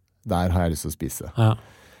der har jeg lyst til å spise.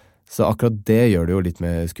 Så akkurat det gjør det jo litt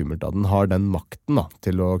mer skummelt. Den har den makten da,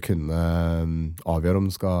 til å kunne avgjøre om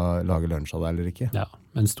den skal lage lunsj av deg eller ikke. Ja,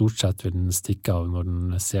 men stort sett vil den stikke av når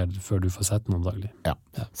den ser det før du får sett den daglig. Ja.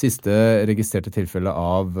 Siste registrerte tilfelle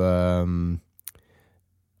av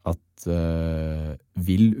at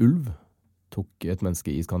vill ulv tok et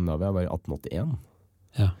menneske i Skandinavia var i 1881.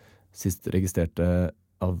 Siste registrerte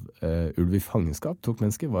av ulv i fangenskap tok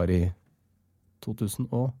menneske var i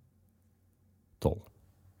 2012.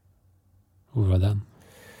 Hvor var den?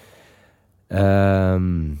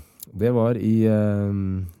 Det var i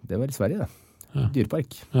Sverige, det.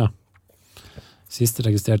 Dyrepark. Ja. Siste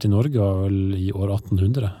registrert i Norge var vel i år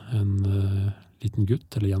 1800. En liten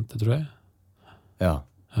gutt eller jente, tror jeg. Ja,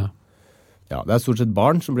 det er stort sett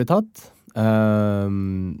barn som blir tatt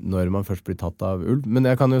når man først blir tatt av ulv.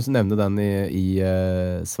 Men jeg kan jo nevne den i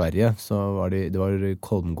Sverige. Så det var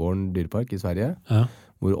Kolmgården dyrepark i Sverige,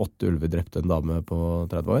 hvor 8 ulver drepte en dame på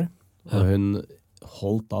 30 år. Og hun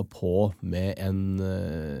holdt da på med en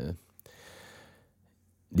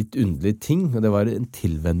litt underlig ting, og det var en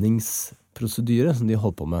tilvenningsprosedyre som de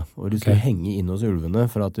holdt på med. Og de skulle henge inn hos ulvene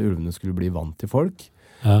for at ulvene skulle bli vant til folk.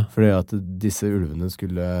 Fordi at disse ulvene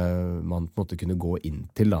skulle man på en måte kunne gå inn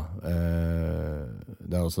til da.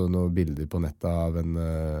 Det er også noen bilder på nettet av en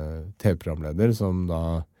TV-programleder som da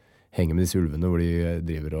henger med disse ulvene, hvor de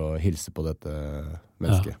driver og hilser på dette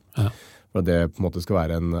mennesket. For at det på en måte skal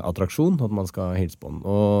være en attraksjon, at man skal hilse på den.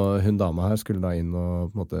 Og hun dama her skulle da inn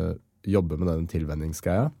og på en måte jobbe med den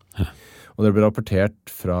tilvenningsgreia. Og det ble rapportert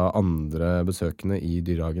fra andre besøkende i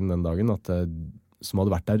dyrehagen den dagen, som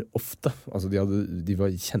hadde vært der ofte. Altså de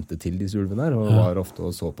var kjente til disse ulvene her, og var ofte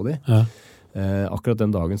og så på de. Akkurat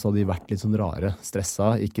den dagen så hadde de vært litt sånn rare,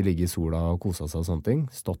 stressa, ikke ligge i sola og kosa seg og sånne ting.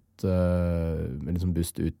 Stått med liksom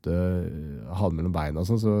bust ute, halen mellom beina og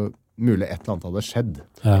sånn, så mulig et eller annet hadde skjedd.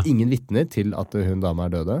 Ingen vitner til at hun dama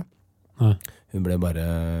er døde. Hun ble bare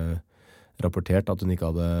rapportert at hun ikke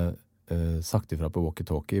hadde sagt ifra på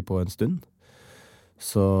walkie-talkie på en stund.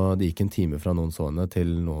 Så det gikk en time fra noen så henne til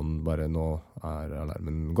noen bare, nå er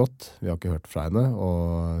alarmen gått. Vi har ikke hørt fra henne,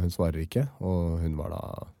 og hun svarer ikke, og hun var da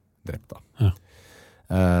drept da.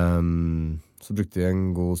 Så brukte de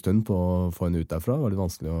en god stund på å få henne ut derfra. Det var litt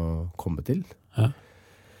vanskelig å komme til.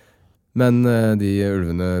 Men de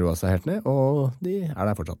ulvene roa seg helt ned, og de er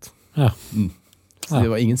der fortsatt. Så det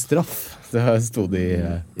var ingen straff. Det stod i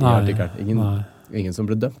artikkelen. Ingen som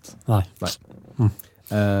ble dømt. Nei.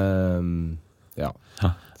 Så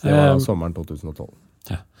det var sommeren 2012.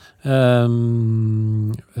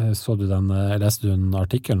 Leste du en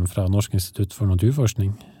artikkelen fra Norsk institutt for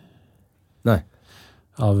naturforskning? Nei.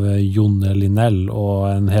 Av Jon Linell og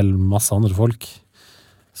en hel masse andre folk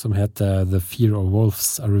som heter The Fear of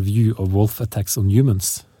Wolves, A Review of Wolf Attacks on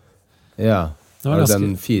Humans. Ja, Det var og ganske-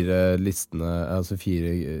 den 4 listene, altså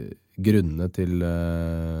 4 grunnene til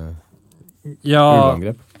Ja,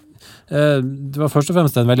 ulveangrep. det var først og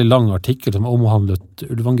fremst en veldig lang artikkel som omhandlet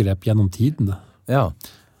ulveangrep gjennom tidene. Ja,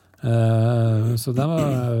 Så den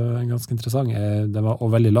var ganske interessant. Den var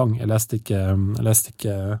også veldig lang. Jeg leste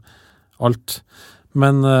ikke alt.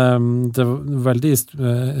 Men det var veldig,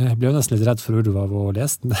 jeg ble jo nesten litt redd for ulv av å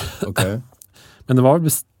lese den. ok. Men det var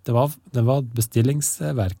et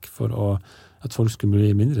bestillingsverk for at folk skulle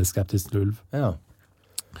bli mindre skeptiske til ulv. Ja.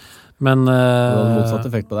 Men Det hadde motsatt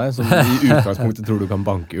effekt på deg, som i utgangspunktet tror du kan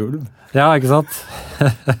banke ulv. Ja, ikke sant?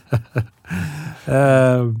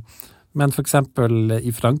 Men for eksempel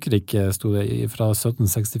i Frankrike stod det fra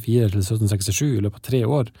 1764 til 1767, i løpet av 3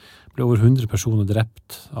 år, ble over 100 personer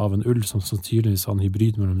drept av en ulv som sannsynligvis var en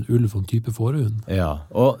hybrid mellom en ulv og en type fårehund. Ja,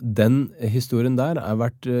 og den historien der har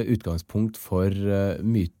vært utgangspunkt for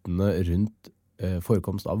mytene rundt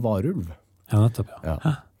forekomst av varulv. Ja, nettopp, ja.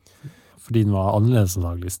 Ja, Fordi den var annerledes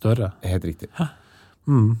antagelig, større. helt riktig.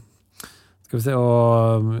 Skal vi se,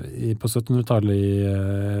 og på 1700-tallet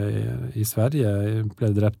i Sverige ble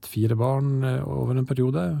det drept 4 barn over en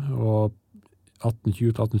periode, og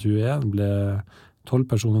 1820 til 1821 ble 12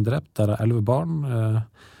 personer drept, der 11 barn,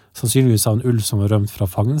 sannsynligvis av en ulv som var rømt fra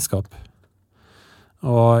fangenskap.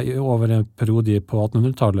 Og over en periode på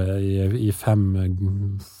 1800-tallet, i 5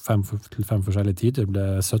 forskjellige tider,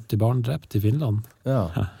 ble 70 barn drept i Finland.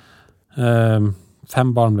 Ja, 5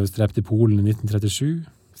 barn ble drept i Polen i 1937,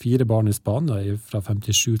 4 barn i Spania fra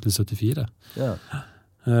 57 til 74. ja.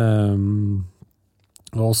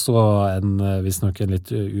 Og også visstnok en litt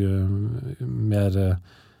mer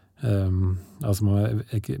altså man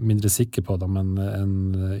er ikke mindre sikker på det, men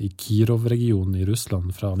i Kirov-regionen i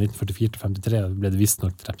Russland fra 1944 til 1953 ble det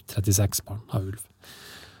visstnok drept 36 barn av ulv.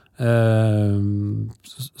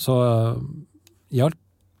 Så i alt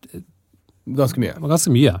Ganske mye. det var ganske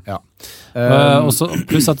mye. Ja. Også,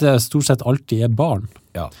 pluss at det stort sett alltid er barn,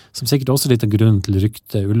 Ja. som sikkert også er litt av grunnen til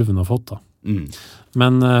ryktet ulven har fått da.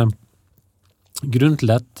 Men grunnen til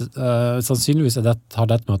det, sannsynligvis har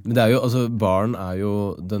dette med at Men det er jo, altså, barn er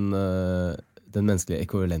jo den menneskelige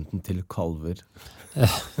ekvivalenten til kalver. ja,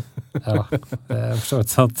 det er for så vidt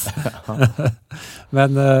sant.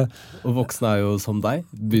 Men Og voksne er jo som deg.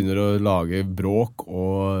 Begynner å lage bråk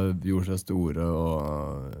og gjorde seg store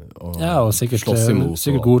og ja, og sikkert slåss imot.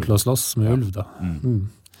 sikkert god til å slåss med ulv da.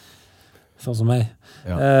 Sånn som meg.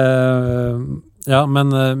 Ja, men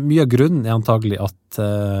mye av grunnen er antagelig at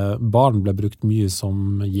barn ble brukt mye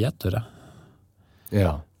som gjetere.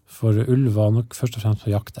 Ja, For ulv var nok først og fremst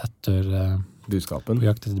på jakt etter buskapen.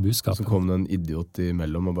 buskapen. Så kom det en idiot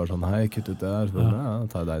imellom og bare sånn, hei, kutt ut det der. Så bare, ja,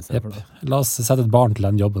 ta deg i stedet for det. La oss sette et barn til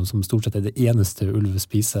den jobben som stort sett er det eneste ulv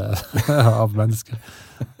spiser av mennesker.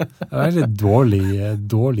 Det er en veldig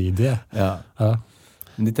dårlig idé. Ja. Ja.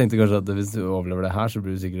 Men de tenkte kanskje at hvis du overlever det her, så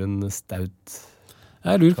blir du sikkert en staut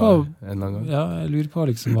Jeg lurer på, kar en eller annen gang. ja, jeg lurer på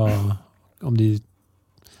liksom om de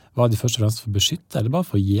var de først og fremst for å beskytte, eller bare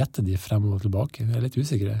for å gjete de frem og tilbake. Jeg er litt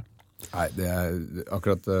usikker. Nei, det er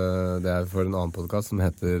akkurat det er for en annen podcast som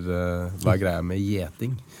heter Hva er greia med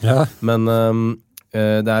gjeting? Ja. Men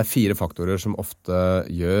det er 4 faktorer som ofte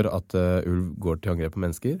gjør at ulv går til angrep på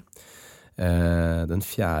mennesker. Den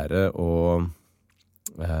 4. og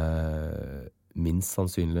minst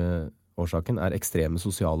sannsynlige årsaken er ekstreme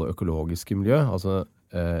sosiale og økologiske miljø, altså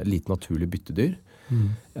lite naturlig byttedyr,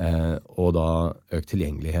 og da økt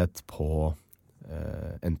tilgjengelighet på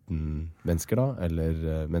enten mennesker da, eller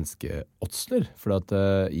menneskeåtsler. For at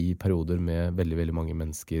i perioder med veldig, veldig mange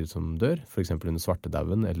mennesker som dør, for eksempel under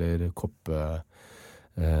svartedauden eller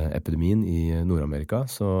koppeepidemien i Nord-Amerika,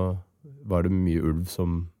 så var det mye ulv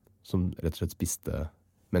som rett og slett spiste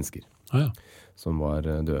mennesker. Ah, ja. Som var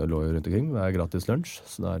døde, lå jo rundt omkring. Det er gratis lunsj,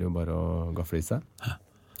 så det er jo bare å gafle i seg.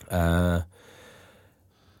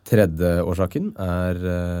 3. årsaken er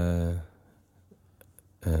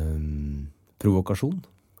provokasjon.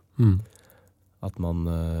 At man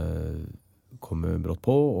kommer brått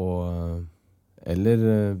på, eller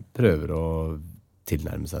prøver å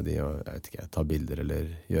tilnærme seg de og jeg vet ikke, ta bilder eller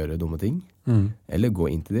gjøre dumme ting. Eller gå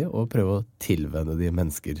inn til de og prøve å tilvenne de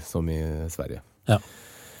mennesker, som i Sverige. Ja.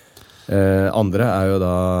 Andre er jo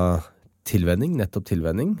da tilvenning, nettopp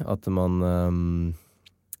tilvenning. At man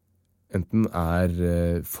enten er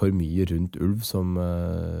for mye rundt ulv som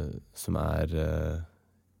er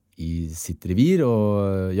i sitt revir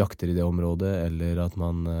og jakter i det området, eller at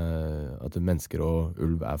mennesker og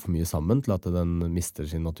ulv er for mye sammen til at den mister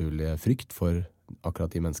sin naturlige frykt for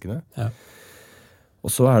akkurat de menneskene. Ja. Og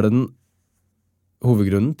så er det den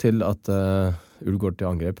hovedgrunnen til at ulv går til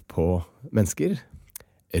angrep på mennesker.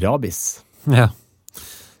 Rabies. Ja.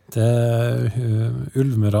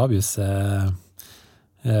 Ulv med rabies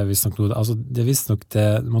visstnok noe. Altså, det visstnok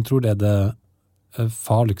det, man tror det det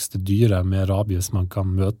farligste dyret med rabies man kan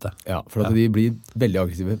møte. Ja, for at de blir veldig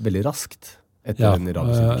aggressive veldig raskt etter en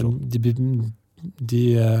rabies-infeksjon.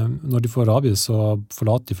 Når de får rabies, så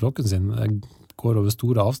forlater de flokken sin, går over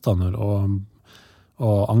store avstander og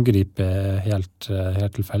angriper helt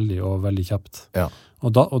tilfeldig og veldig kjapt. Ja. Og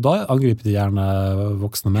da angriper de gjerne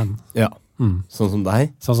voksne menn. Ja, sånn som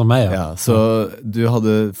deg. Sånn som meg, ja. Så du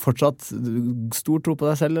hadde fortsatt stor tro på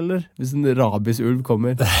deg selv, eller? Hvis en rabies-ulv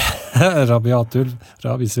kommer? Rabiat-ulv,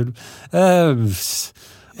 rabies-ulv.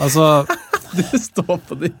 Altså... Du står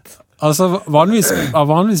på ditt. Altså,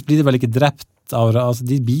 vanligvis blir de vel ikke drept altså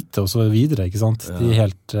de biter og så videre, ikke sant? Ja. De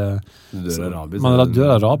helt... du dør av rabies. Man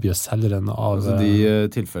dør av rabies heller enn av... Altså de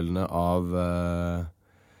tilfellene av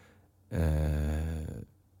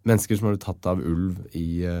mennesker som har blitt tatt av ulv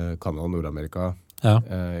i Canada og Nord-Amerika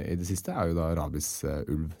i det siste jo da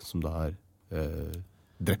rabies-ulv som da har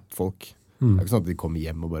drept folk. Det ikke sånn at de kommer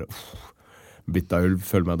hjem og bare bitt av ulv,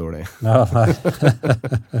 føler meg dårlig. Ja,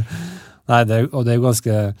 nei, det er jo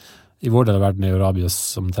ganske... I vår del av verden jo rabies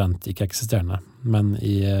omtrent ikke eksisterende, men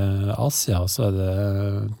i Asia så er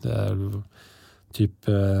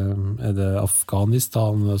det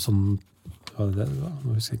Afghanistan sånn, hva det?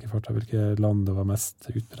 Nå husker jeg ikke fort hvilke land det var mest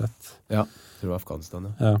utbredt. Ja, jeg tror det var Afghanistan,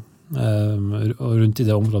 ja. Og rundt i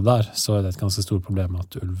det området der så er det et ganske stort problem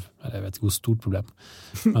at ulv, eller jeg vet ikke hvor stort problem,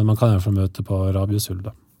 men man kan i hvert fall møte på rabies-ulv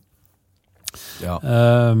da. Ja.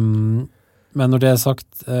 Men når det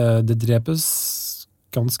sagt, det drepes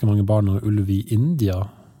ganske mange barn og ulv i India,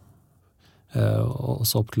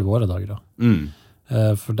 også opp til våre dager da.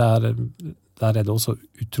 For der er det også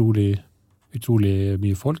utrolig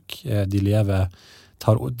mye folk. De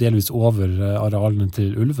tar delvis over arealene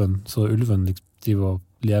til ulven, så ulven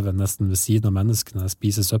lever nesten ved siden av menneskene,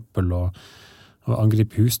 spiser søppel og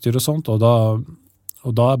angriper husdyr og sånt, og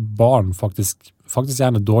da barn faktisk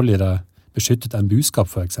gjerne dårligere beskyttet enn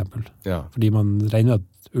buskap, for eksempel. Ja. Fordi man regner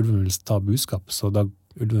at ulven vil ta buskap, så da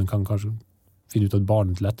ulven kan kanskje finne ut at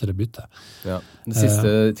barnet lettere bytte. Ja. Det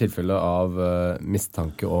siste tilfellet av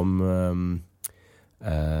mistanke om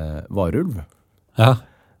varulv,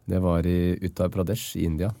 det var i Uttar Pradesh i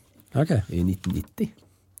India i 1990.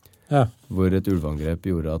 Ja. Hvor et ulveangrep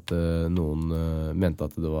gjorde at noen mente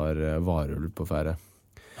at det var varulv på ferde.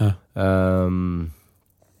 Ja.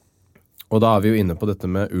 Og da vi jo inne på dette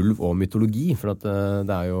med ulv og mytologi, for at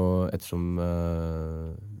det jo, ettersom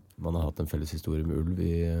man har hatt en felles historie med ulv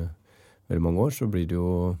i veldig mange år, så blir det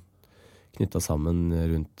jo knyttet sammen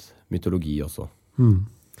rundt mytologi også.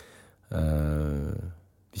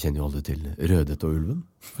 Vi kjenner jo alle til Rødhette og ulven.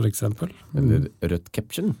 For eksempel. Eller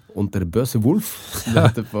Rødkäppchen, und der böse Wolf, som det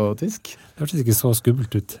heter på tysk. Det hørtes ikke så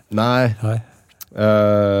skummelt ut. Nei.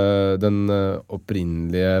 Den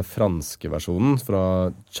opprinnelige franske versjonen fra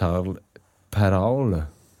Charles Perrault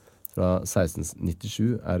fra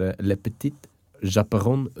 1697 det Le Petit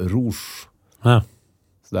Chaperon Rouge. Ja.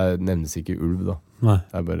 Så det nevnes ikke ulv da. Nei.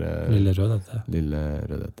 Det bare Lille Rødhette. Lille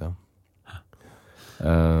Rødhette, ja.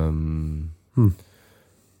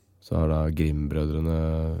 Så har da Grimm-brødrene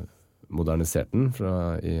modernisert den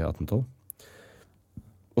i 1812.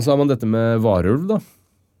 Og så har man dette med varulv da.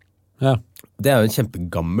 Ja. Det jo en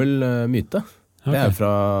kjempegammel myte. Okay. Det jo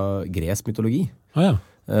fra gresk mytologi. Ja.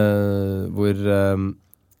 Hvor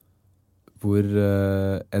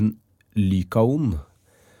en lykaon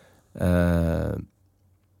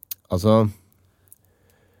altså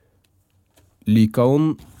lykaon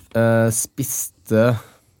spiste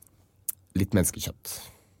litt menneskekjøtt.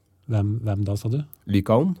 Hvem da, sa du?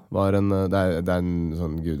 Lykaon var det en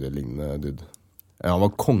sånn gudelignende dude. Han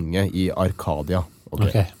var konge i Arkadia.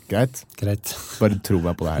 Okay. Greit? Bare tro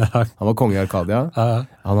meg på det her. Han var konge i Arkadia.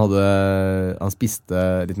 Han spiste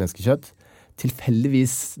litt menneskekjøtt.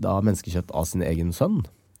 Tilfeldigvis da menneskekjøtt av sin egen sønn,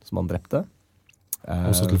 som han drepte.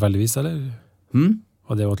 Også tilfeldigvis, eller?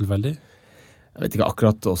 Var det jo tilfeldig? Jeg vet ikke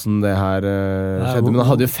akkurat hvordan det her skjedde, men han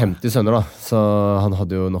hadde jo 50 sønner da, så han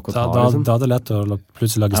hadde jo nok å ta. Da det lett å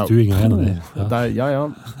plutselig lage stuing av en av de. Ja,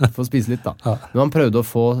 få spise litt da. Men han prøvde å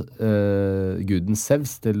få guden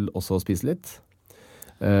Zeus til også å spise litt.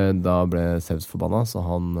 Da ble Zeus forbannet, så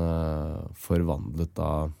han forvandlet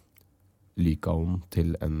da lykaon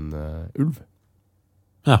til en ulv.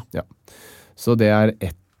 Ja. Så det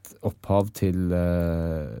ett opphav til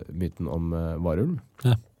myten om varulv.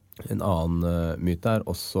 Ja. En annen myte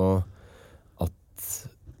også at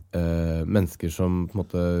mennesker som på en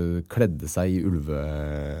måte kledde seg i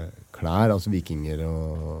ulveklær, altså vikinger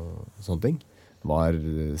og sånne ting, var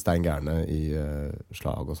steingærne i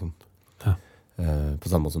slag og sånt. Ja. På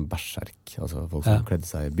samme måte som berserk. Altså folk som kledde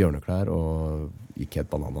seg i bjørneklær og gikk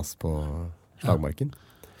helt bananas på slagmarken.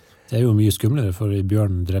 Det er jo mye skumlere, for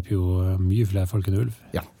bjørn dreper jo mye flere folk enn ulv.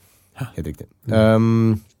 Ja, helt riktig.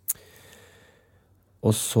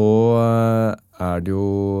 Og så det jo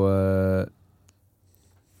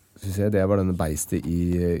skal vi se, det var denne beistet i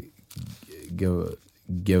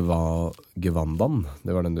Gevandan.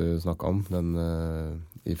 Det var den du snakket om, den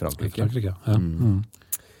i Frankrike. Ja.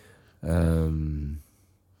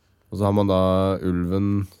 Og så har man da ulven,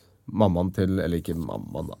 mammaen til, eller ikke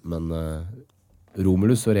mammaen da, men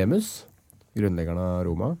Romulus og Remus, grunnleggerne av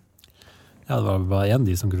Roma. Ja, det var bare en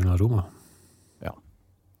de som grunnla Roma. Ja.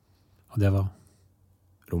 Og det var?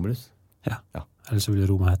 Romulus? Ja. Ellers ville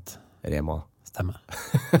Roma hett Rema. Stemmer.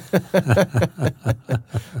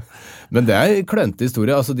 Men det en klønete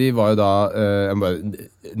historie. Altså, de var jo da, jeg må bare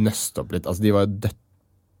nøste opp litt, altså de var jo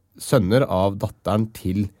sønner av datteren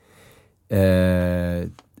til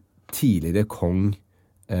tidligere kong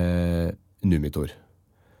Numitor.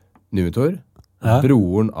 Numitor,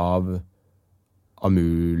 broren av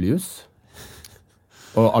Amulius.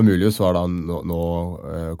 Og Amulius var da nå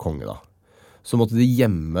konge da. Så måtte de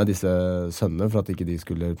gjemme disse sønnene for at ikke de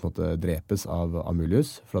skulle på en måte drepes av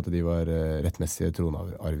Amulius, for at de var rettmessige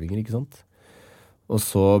tronarvinger, ikke sant? Og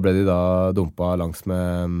så ble de da dumpet langs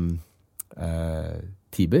med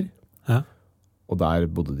Tiber, og der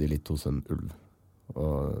bodde de litt hos en ulv,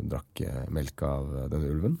 og drakk melk av denne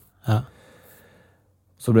ulven. Ja.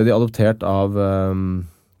 Så ble de adoptert av en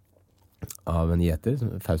gjeter,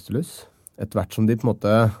 Faustulus. Etter hvert som de på en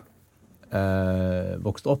måte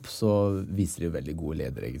vokste opp, så viser de jo veldig gode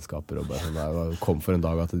lederegenskaper, og bare sånn, det kom for en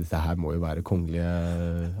dag at dette her må jo være kongelige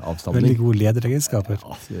avstamning. Veldig gode lederegenskaper.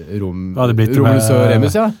 Ja, Romulus og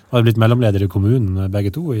Remus, ja. Hadde blitt mellomleder i kommunen, begge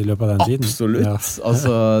to, i løpet av den tiden. Absolutt. Ja.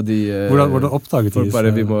 Altså, hvordan oppdaget de?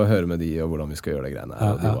 Bare, vi må høre med de, og hvordan vi skal gjøre det greiene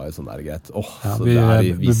her, og de var jo sånn der greit.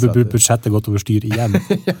 Budsjettet gått over styr igjen.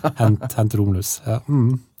 Hent Romulus. Ja.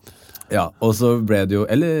 Ja, og så ble det jo,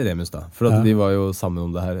 eller Remus da, for at de var jo sammen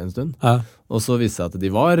om det her en stund. Ja. Og så viste det seg at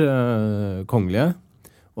de var kongelige,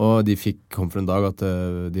 og de kom for en dag at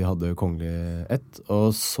de hadde kongelig ett,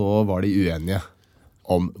 og så var de uenige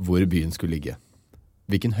om hvor byen skulle ligge.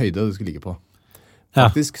 Hvilken høyde det skulle ligge på.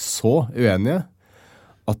 Faktisk så uenige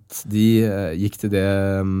at de gikk til det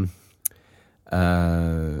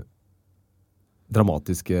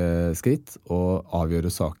dramatiske skritt å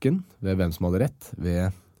avgjøre saken ved hvem som hadde rett,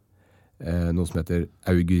 ved noe som heter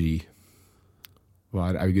auguri.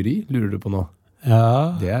 Hva auguri, lurer du på nå?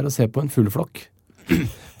 Ja. Det å se på en fugleflokk.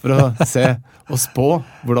 For å se og spå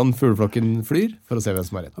hvordan fugleflokken flyr, for å se hvem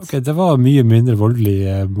som har rett. Ok, det var mye mindre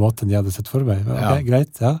voldelig måte enn jeg hadde sett for meg. Ok,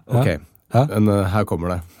 greit. Ja. Ok, men her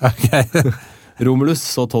kommer det. Okay. Romulus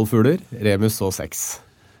så 12 fugler, Remus så 6.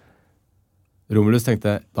 Romulus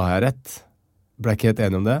tenkte, da har jeg rett. Ble ikke helt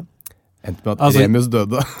enig om det. Endte med at Remus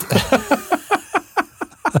døde.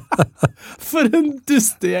 For en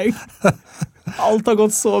dustegjeng. Alt har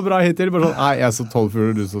gått så bra hittil. Bare sånn, nei, jeg så 12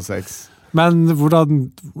 fugler, du så 6. Men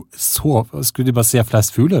hvordan skulle de bare se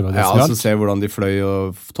flest fugler? Ja, altså se hvordan de fløy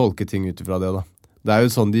og tolke ting ut ifra det da. Det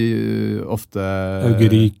jo sånn de ofte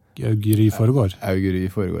Auguri foregår.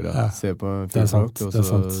 Auguri foregår, ja. Se på fugleflokk, og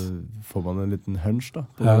så får man en liten hunch da,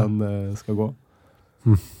 på hvordan det skal gå.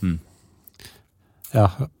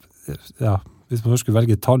 Ja. Hvis man skulle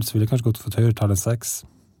velge et tall, så ville jeg kanskje gått for et høyere tall enn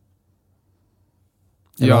 6.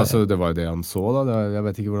 Ja, så det var jo det han så da. Jeg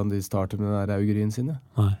vet ikke hvordan de starter med den der augurien sin.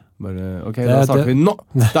 Nei. Bare, ok, da starter vi nå!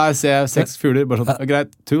 Der ser jeg 6 fugler, bare sånn,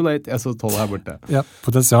 greit, too late, jeg så 12 her borte. Ja,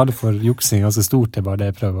 potensialet for juksing er ganske stort, det bare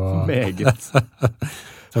det jeg prøver å... Meget.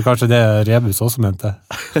 Så kanskje det Rebus også mente.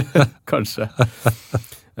 Kanskje.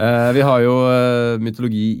 Vi har jo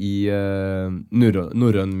mytologi i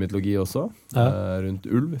norrøn mytologi også, rundt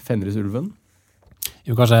ulv, Fenrisulven.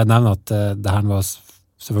 Jo, kanskje jeg nevner at det her var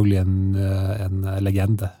selvfølgelig en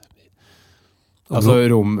legende.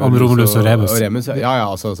 Om Romulus og Remus. Ja,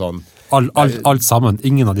 altså sånn. Alt sammen.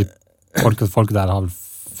 Ingen av de folk der har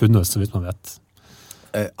funnet, så vidt man vet.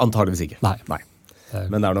 Antageligvis ikke. Nei.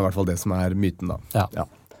 Men det nå i hvert fall det som myten da. Ja.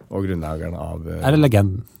 Og grunnleggeren av... det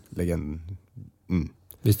legenden? Legenden.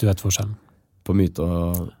 Hvis du vet forskjellen. På myte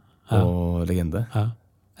og legende? Ja.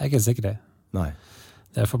 Jeg er ikke sikker det. Nei.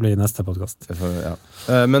 Det får bli neste podcast. Ja.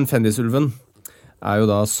 Men Fenrisulven jo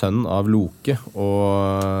da sønn av Loke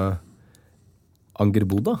og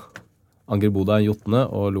Angerboda. Angerboda jotne,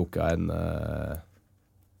 og Loke en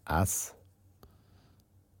ass.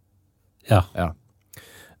 Ja.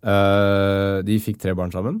 De fikk 3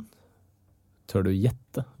 barn sammen. tør du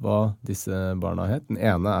gjette hva disse barna het? Den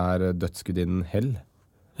ene dødsgudinnen Hell.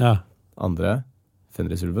 Ja. Andre,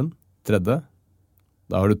 Fenrisulven. Tredje,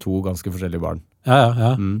 da har du 2 ganske forskjellige barn.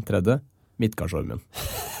 Ja. Tredje, Midtgardsormen.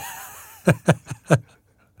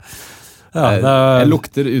 Jeg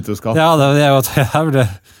lukter utroskap. Ja, det er jo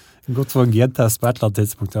godt for en gentest på et eller annet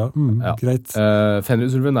tidspunkt, ja. Greit.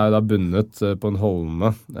 Fenrisulven jo da bundet på en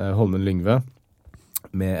Holmen Lyngve,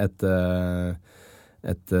 med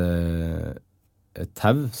et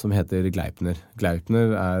tau som heter Gleipner.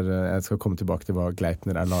 Gleipner jeg skal komme tilbake til hva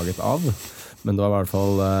Gleipner laget av, men det var i hvert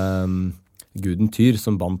fall guden Tyr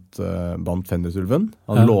som bandt Fenrisulven.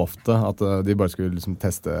 Han lovte at de bare skulle liksom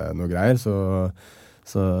teste noe greier, så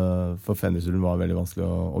for Fenrisulven var veldig vanskelig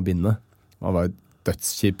å binde. Han var et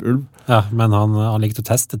dødskjip ulv. Ja, men han likte å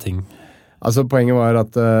teste ting. Altså, poenget var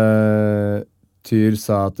at Tyr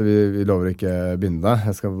sa at vi lover ikke binde deg.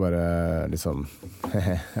 Jeg skal bare liksom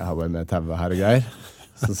jeg har bare med tauet her og greier.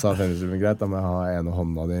 Så sa Fenrisulven greit, da må jeg ha ene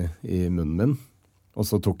hånda di i munnen min. Og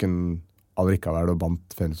så tok han allikevel og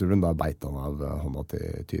bandt Fenrisulven. Da beit han av hånda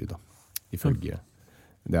til Tyr, da. Ifølge.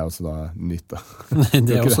 Det også da myte.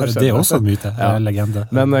 det er også myte, legende.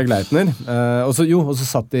 Men Gleipner. Og så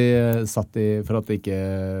satt de for at ikke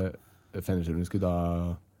Fenrisulven skulle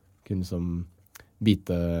da kunne som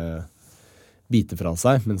bite fra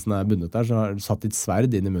seg, mens den bundet der, så har de satt et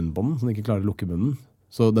sverd inn i munnen på den, så den ikke klarer å lukke munnen.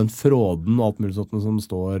 Så den fråden og alt mulig sånt som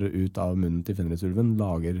står ut av munnen til Fenrisulven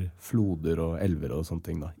lager floder og elver og sånne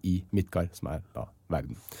ting da, i Midgard, som da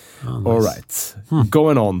verden. Nice. All right.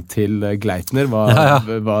 Going on til Gleipner,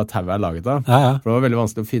 hva tauet laget av. For det var veldig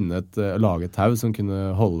vanskelig å lage et tau som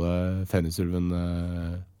kunne holde Fenrisulven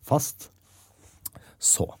fast.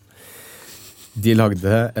 Så. De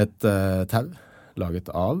lagde et tau laget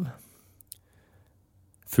av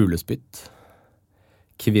fuglespytt,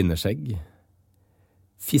 kvinneskjegg,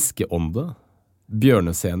 fiskeånde,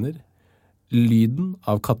 bjørnesener, lyden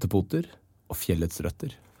av kattepoter og fjellets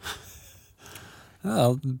røtter.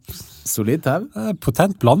 Ja, solid tau.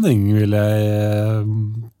 Potent blanding, vil jeg...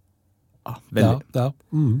 veldig. Ja.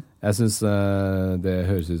 Jeg synes det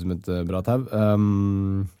høres ut som et bra tau.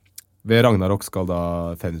 Ved Ragnarok skal da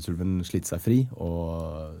Fenrisulven slite seg fri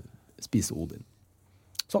og spise Odin.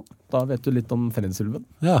 Så, da vet du litt om Fenrisulven.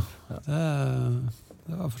 Ja.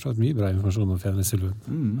 Det var forstått mye bra informasjon om Fenrisulven.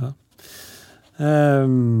 Ja.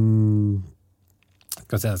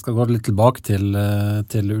 Jeg skal gå litt tilbake til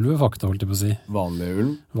ulvefakta, holdt jeg på å si.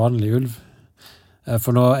 Vanlig ulv.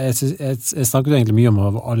 For nå, jeg snakket jo egentlig mye om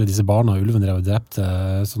alle disse barna og ulven drev og drepte,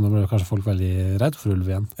 så nå ble kanskje folk veldig redd for ulv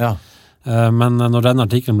igjen. Ja. Men når denne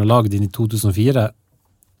artikkelen ble laget inn i 2004,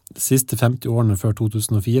 de siste 50 årene før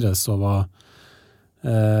 2004, så var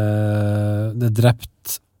det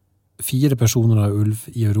drept 4 personer av ulv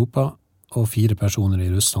i Europa, og 4 personer i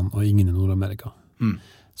Russland, og ingen i Nord-Amerika.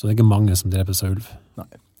 Så det er ikke mange som drepes av ulv. Nei.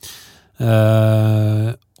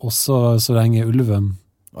 Også så lenge ulven...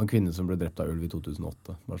 Det var en kvinne som ble drept av ulv i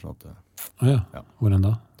 2008. Bare sånn at... Ja. Hvor enn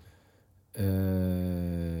da?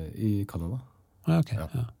 I Kanada. Ok.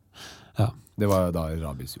 Ja. Det var da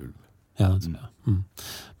rabies-ulv. Ja,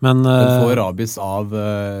 Men... Den får rabies av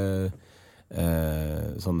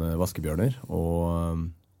sånne vaskebjørner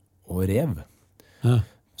og rev,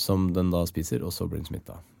 som den da spiser, og så blir den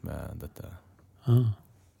smittet med dette.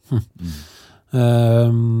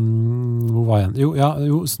 Hvor var jeg?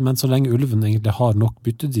 Jo, men så lenge ulven egentlig har nok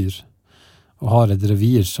byttedyr, og har et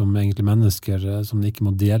revir som egentlig mennesker, som de ikke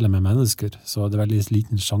må dele med mennesker, så er det veldig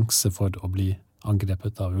liten sjanse for å bli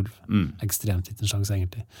angrepet av ulv. Ekstremt liten sjanse,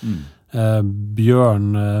 egentlig. Bjørn,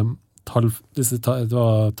 det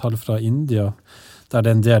var tall fra India, der det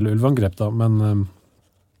er en del ulveangrep da, men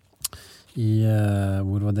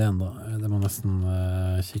hvor var det da? Det må nesten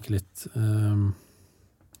kikke litt.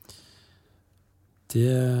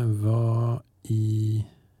 Det var i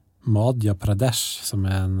Madhya Pradesh, som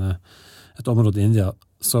er et område i India,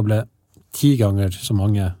 så ble 10 ganger så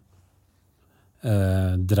mange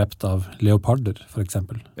drept av leoparder, for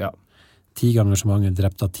eksempel. Ja. 10 ganger så mange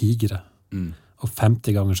drept av tigre, og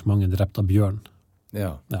 50 ganger så mange drept av bjørn.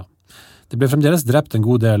 Ja. Det ble fremdeles drept en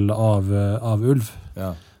god del av ulv.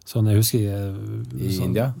 Ja. Sånn, jeg husker... I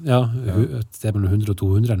India? Ja, et sted mellom 100 og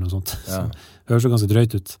 200 eller noe sånt. Ja. Det høres jo ganske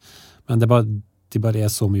drøyt ut. Men de bare er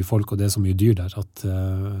så mye folk, og det er så mye dyr der, at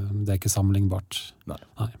det er ikke sammenlignbart. Nei.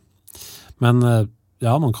 Men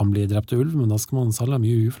ja, man kan bli drept av ulv, men da skal man særlig ha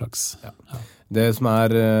mye uflaks. Ja. Det som er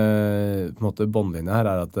på en måte båndlinje her,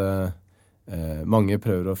 er at mange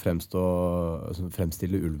prøver å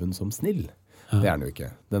fremstille ulven som snill. Det er den jo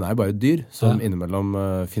ikke. Den er jo bare et dyr som innimellom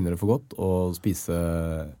finner det for godt å spise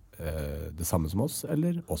det samme som oss,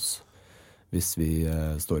 eller oss. hvis vi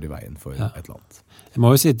står i veien for et eller annet. Jeg må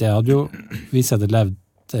jo si at hvis jeg hadde levd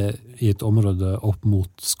i et område opp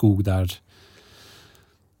mot skog der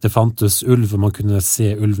det fantes ulv, og man kunne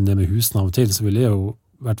se ulven ned med husene av og til, så ville jeg jo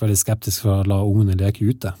vært veldig skeptisk for å la ungene leke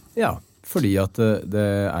ute. Ja, fordi at det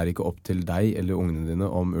ikke opp til deg eller ungene dine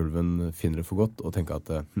om ulven finner det for godt, og tenker at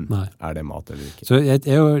det mat eller ikke. Så jeg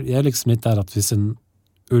er liksom litt der at hvis en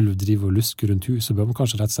ulv driver og lusker rundt hus, så bør man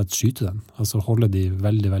kanskje rett og slett skyte den. Altså holde de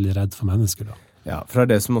veldig, veldig redd for mennesker da. Ja, for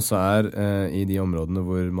det som også i de områdene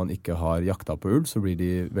hvor man ikke har jakta på ulv, så blir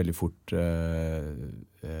de veldig fort,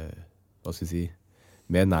 hva skal jeg si,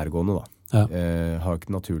 mer nærgående da. Ja. Har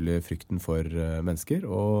ikke naturlig frykten for mennesker,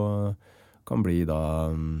 og kan bli da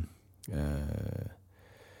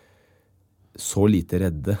så lite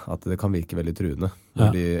redde at det kan virke veldig truende.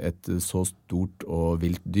 Når et så stort og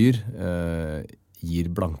vilt dyr gir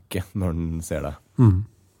blanke når den ser deg.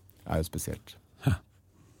 Jo spesielt. Ja.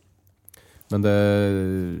 Men det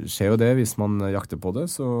skjer jo det, hvis man jakter på det,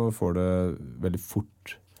 så får det veldig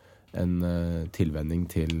fort en tilvenning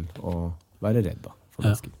til å være redd da.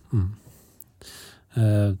 mennesker.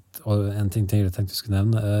 Og en ting jeg tenkte jeg skulle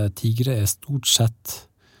nevne, tigre stort sett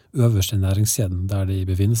øverst i næringskjeden der de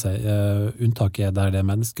befinner seg. Unntaket der det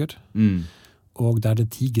mennesker, og der det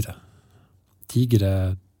tigre. Tigre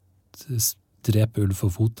dreper ulv for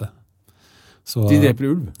fote. Så, de dreper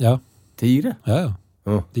ulv? Ja. Tigre? Ja.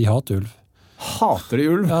 De hater ulv. Hater de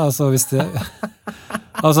ulv? Ja, altså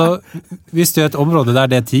hvis det et område der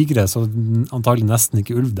det tigre, så antagelig nesten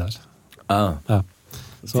ikke ulv der. Ja.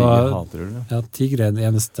 Så, tigre hater ulv, ja. Tigre den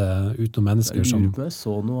eneste utenom mennesker som... Jeg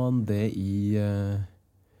så noe av det i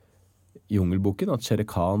Jungelboken, at Shere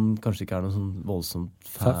Khan kanskje ikke noen sånn voldsomt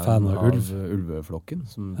fan av ulveflokken,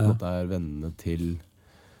 som på en måte vennene til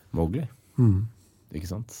Mowgli. Ikke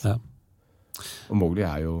sant? Ja. Og Mowgli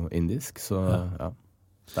jo indisk, så ja.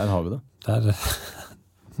 Der har vi det. Der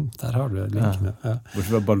har du linkene. Ja.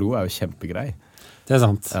 Bortsett fra Baloo jo kjempegrei. Det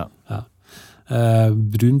sant. Ja.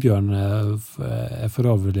 Brunbjørn for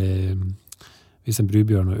øvrig, hvis en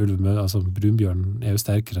brunbjørn og ulv møter, altså brunbjørn jo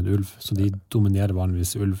sterkere enn ulv, så de dominerer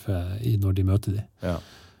vanligvis ulv når de møter de. Ja.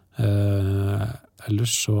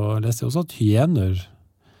 Ellers så leste jeg også at hyener,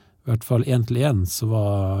 i hvert fall 1-1, så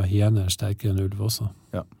var hyener sterkere enn ulv også.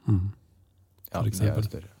 Ja. For eksempel. De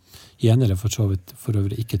større. Hyener for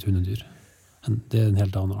øvrig ikke et hundedyr. Det en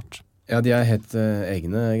helt annen art. Ja, de helt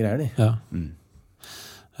egne greier, de. Ja.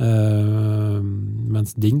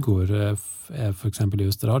 Mens dingoer for eksempel i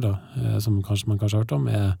Australia, som man kanskje har hørt om,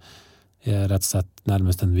 rett og slett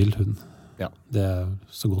nærmest en villhund. Ja. Det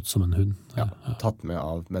så godt som en hund. Ja. Tatt med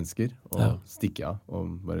av mennesker, og stikke av,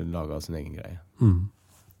 og bare lage av sin egen greie.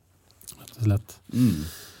 Rett og slett.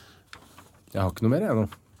 Jeg har ikke noe mer, jeg nå.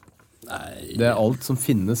 Nei. Det alt som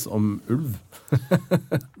finnes om ulv.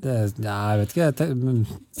 Jeg vet ikke.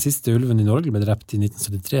 Siste ulven i Norge ble drept i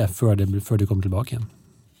 1973, før de kom tilbake igjen.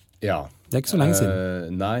 Ja. Det ikke så lenge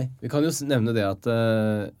siden. Nei. Vi kan jo nevne det at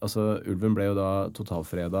ulven ble jo da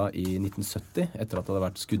totalfreda i 1970, etter at det hadde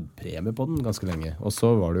vært skuddpremie på den ganske lenge. Og så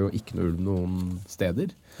var det jo ikke noe ulv noen steder.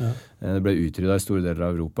 Ja. Det ble utryddet i store deler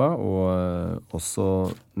av Europa, og også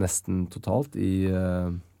nesten totalt i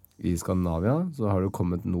Skandinavia, så har det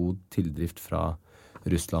kommet noe tildrift fra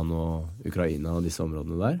Russland og Ukraina og disse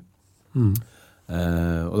områdene der.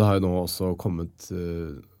 Og det har jo nå også kommet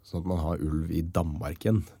sånn at man har ulv i Danmark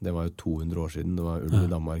igjen. Det var jo 200 år siden det var ulv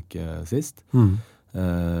i Danmark sist.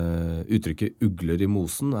 Uttrykket ugler i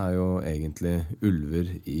mosen jo egentlig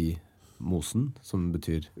ulver i mosen, som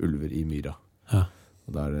betyr ulver i myra. Ja.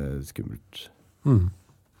 Og da det skummelt.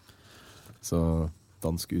 Så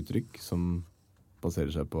dansk uttrykk som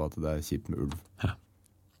baserer seg på at det kjipt med ulv. Ja.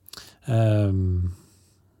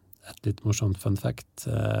 Et litt morsomt fun fact.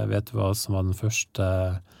 Vet du hva som var den første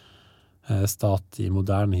stat i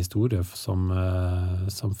moderne historie som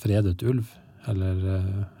fredet ulv?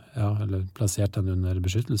 Eller plasserte den under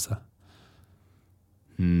beskyttelse?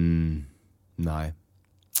 Nei.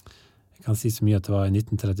 Jeg kan si så mye at det var i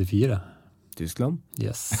 1934. Tyskland?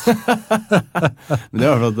 Yes. Men det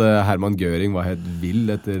var for at Hermann Göring var helt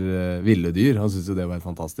vill etter ville dyr. Han syntes jo det var helt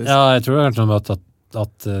fantastisk. Ja, jeg tror kanskje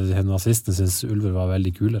at nazistene syntes ulver var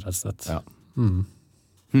veldig kule, rett og slett. Ja.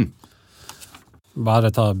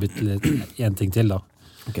 Bare ta en ting til da.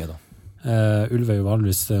 Ok da. Ulv jo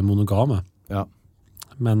vanligvis monogame. Ja.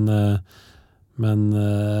 Men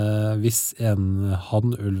hvis en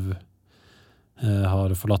hannulv har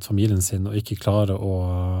forlatt familien sin og ikke klarer å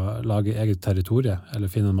lage eget territorie eller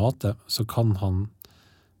finne en mate, så kan han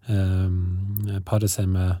pare seg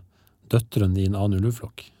med døtteren i en annen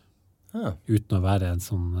ulveflokk. Uten å være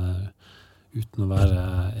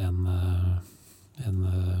en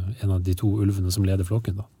en av de 2 ulvene som leder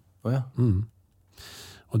flokken da. Ja.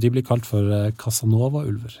 Og de blir kalt for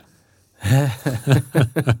Casanova-ulver.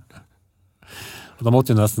 Og da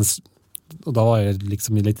måtte jo nesten, og da var jeg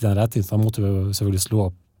liksom litt i den retningen, så da måtte vi jo selvfølgelig slå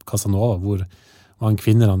opp Casanova, hvor mange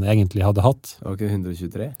kvinner han egentlig hadde hatt. Det var ikke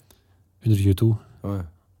 123? 122. Ja.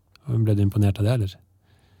 Ble du imponert av det, eller?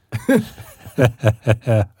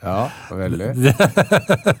 Ja, veldig.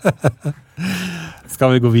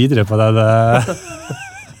 Skal vi gå videre på den?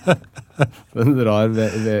 En rar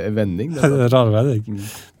vending. Rar vending.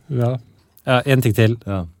 Ja. En ting til.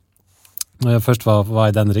 Ja. Når jeg først var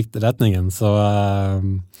i den retningen, så var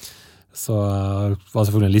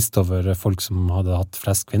selvfølgelig en liste over folk som hadde hatt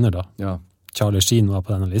flest kvinner da. Ja. Charlie Sheen var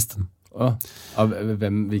på denne listen.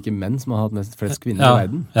 Hvilke menn som har hatt mest flest kvinner i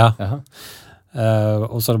verden? Ja. Jaha.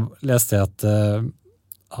 Og så leste jeg at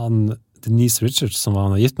Denise Richards, som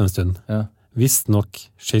han har gift med en stund, visst nok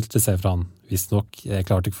skilte seg fra han. Visst nok, jeg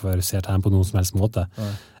klarte ikke å få verifisert henne på noen som helst måte.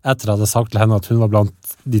 Etter at jeg hadde sagt til henne at hun var blant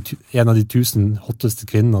en av de 1000 hotteste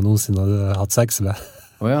kvinnene noensinne hadde hatt sex med.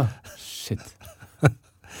 Ja, shit.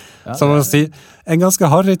 Ja, så må jeg si, en ganske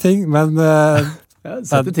harry ting, men...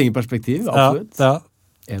 setter ting i perspektiv, absolutt. Ja.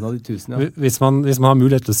 En av de 1000, ja. Hvis man har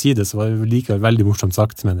mulighet til å si det, så var det likevel veldig morsomt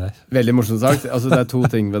sagt, mener jeg. Veldig morsomt sagt. Altså, det 2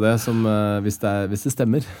 ting ved det som, hvis det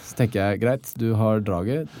stemmer, så tenker jeg, greit, du har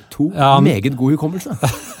draget 2 meget god hukommelse.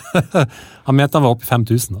 Han mente han var oppe i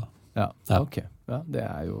 5000 da. Ja, ok. Ja, det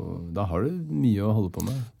jo, da har du mye å holde på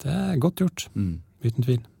med. Det godt gjort, uten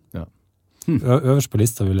tvil. Ja. Øverst på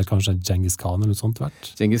lista ville kanskje Genghis Khan eller noe sånt vært.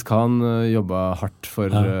 Genghis Khan jobbet hardt for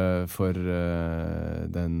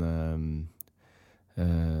den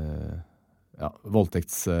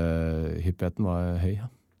voldtektshyppigheten var høy.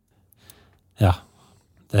 Ja.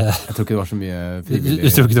 Jeg tror ikke det var så mye frivillig. Du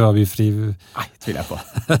tror ikke det var mye Nei, tviler jeg på.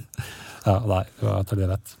 Nei, jeg tar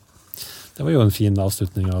det rett. Det var jo en fin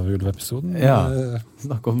avslutning av ulveepisoden. Ja,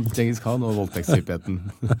 snakk om Genghis Khan og voldtektshyppigheten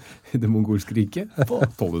i det mongolske riket på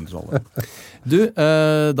 1200-tallet. Du,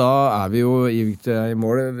 da vi jo i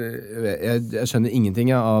mål. Jeg skjønner ingenting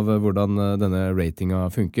av hvordan denne ratinga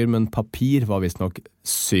funker, men papir var visst nok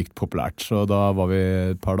sykt populært, så da var vi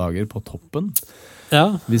et par dager på toppen.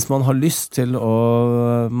 Ja. Hvis man har lyst til å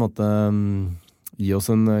gi oss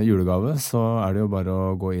en julegave, så det jo bare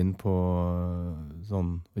å gå inn på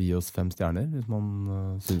og gi oss 5 stjerner, hvis man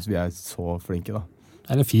synes vi så flinke, da.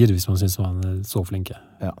 Eller 4, hvis man synes man så flinke.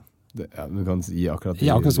 Ja, man kan gi akkurat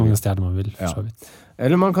så mange stjerner man vil, for så vidt.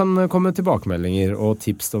 Eller man kan komme med tilbakemeldinger og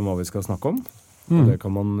tips om hva vi skal snakke om. Og det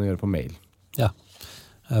kan man gjøre på mail. Ja.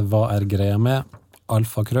 Hva greia med?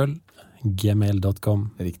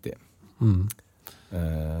 alfakrøll@gmail.com. Riktig.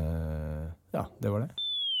 Ja, det var det.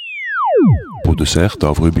 Produsert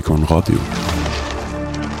av Rubicon Radio.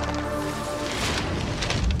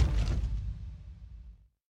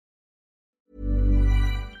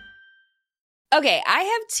 Okay, I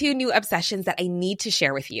have 2 new obsessions that I need to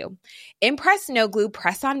share with you. Impress No Glue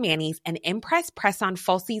Press-On Manis and Impress Press-On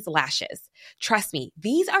Falsies Lashes. Trust me,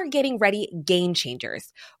 these are getting ready game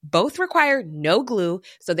changers. Both require no glue,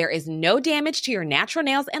 so there is no damage to your natural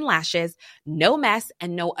nails and lashes, no mess,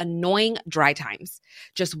 and no annoying dry times.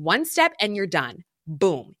 Just 1 step and you're done.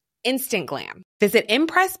 Boom. Instant glam. Visit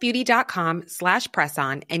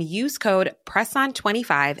impressbeauty.com/presson and use code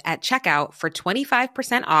PRESSON25 at checkout for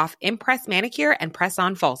 25% off Impress Manicure and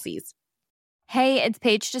Press-On Falsies. Hey, it's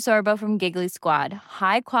Paige DeSorbo from Giggly Squad.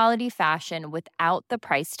 High quality fashion without the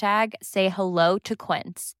price tag. Say hello to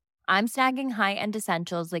Quince. I'm snagging high-end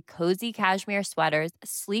essentials like cozy cashmere sweaters,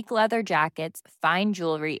 sleek leather jackets, fine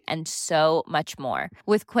jewelry, and so much more.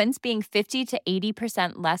 With Quince being 50 to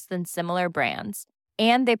 80% less than similar brands.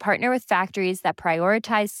 And they partner with factories that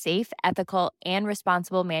prioritize safe, ethical, and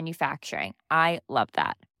responsible manufacturing. I love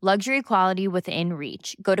that. Luxury quality within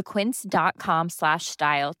reach. Go to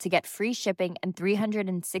quince.com/style to get free shipping and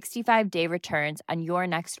 365-day returns on your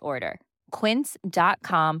next order.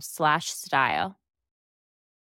 Quince.com/style.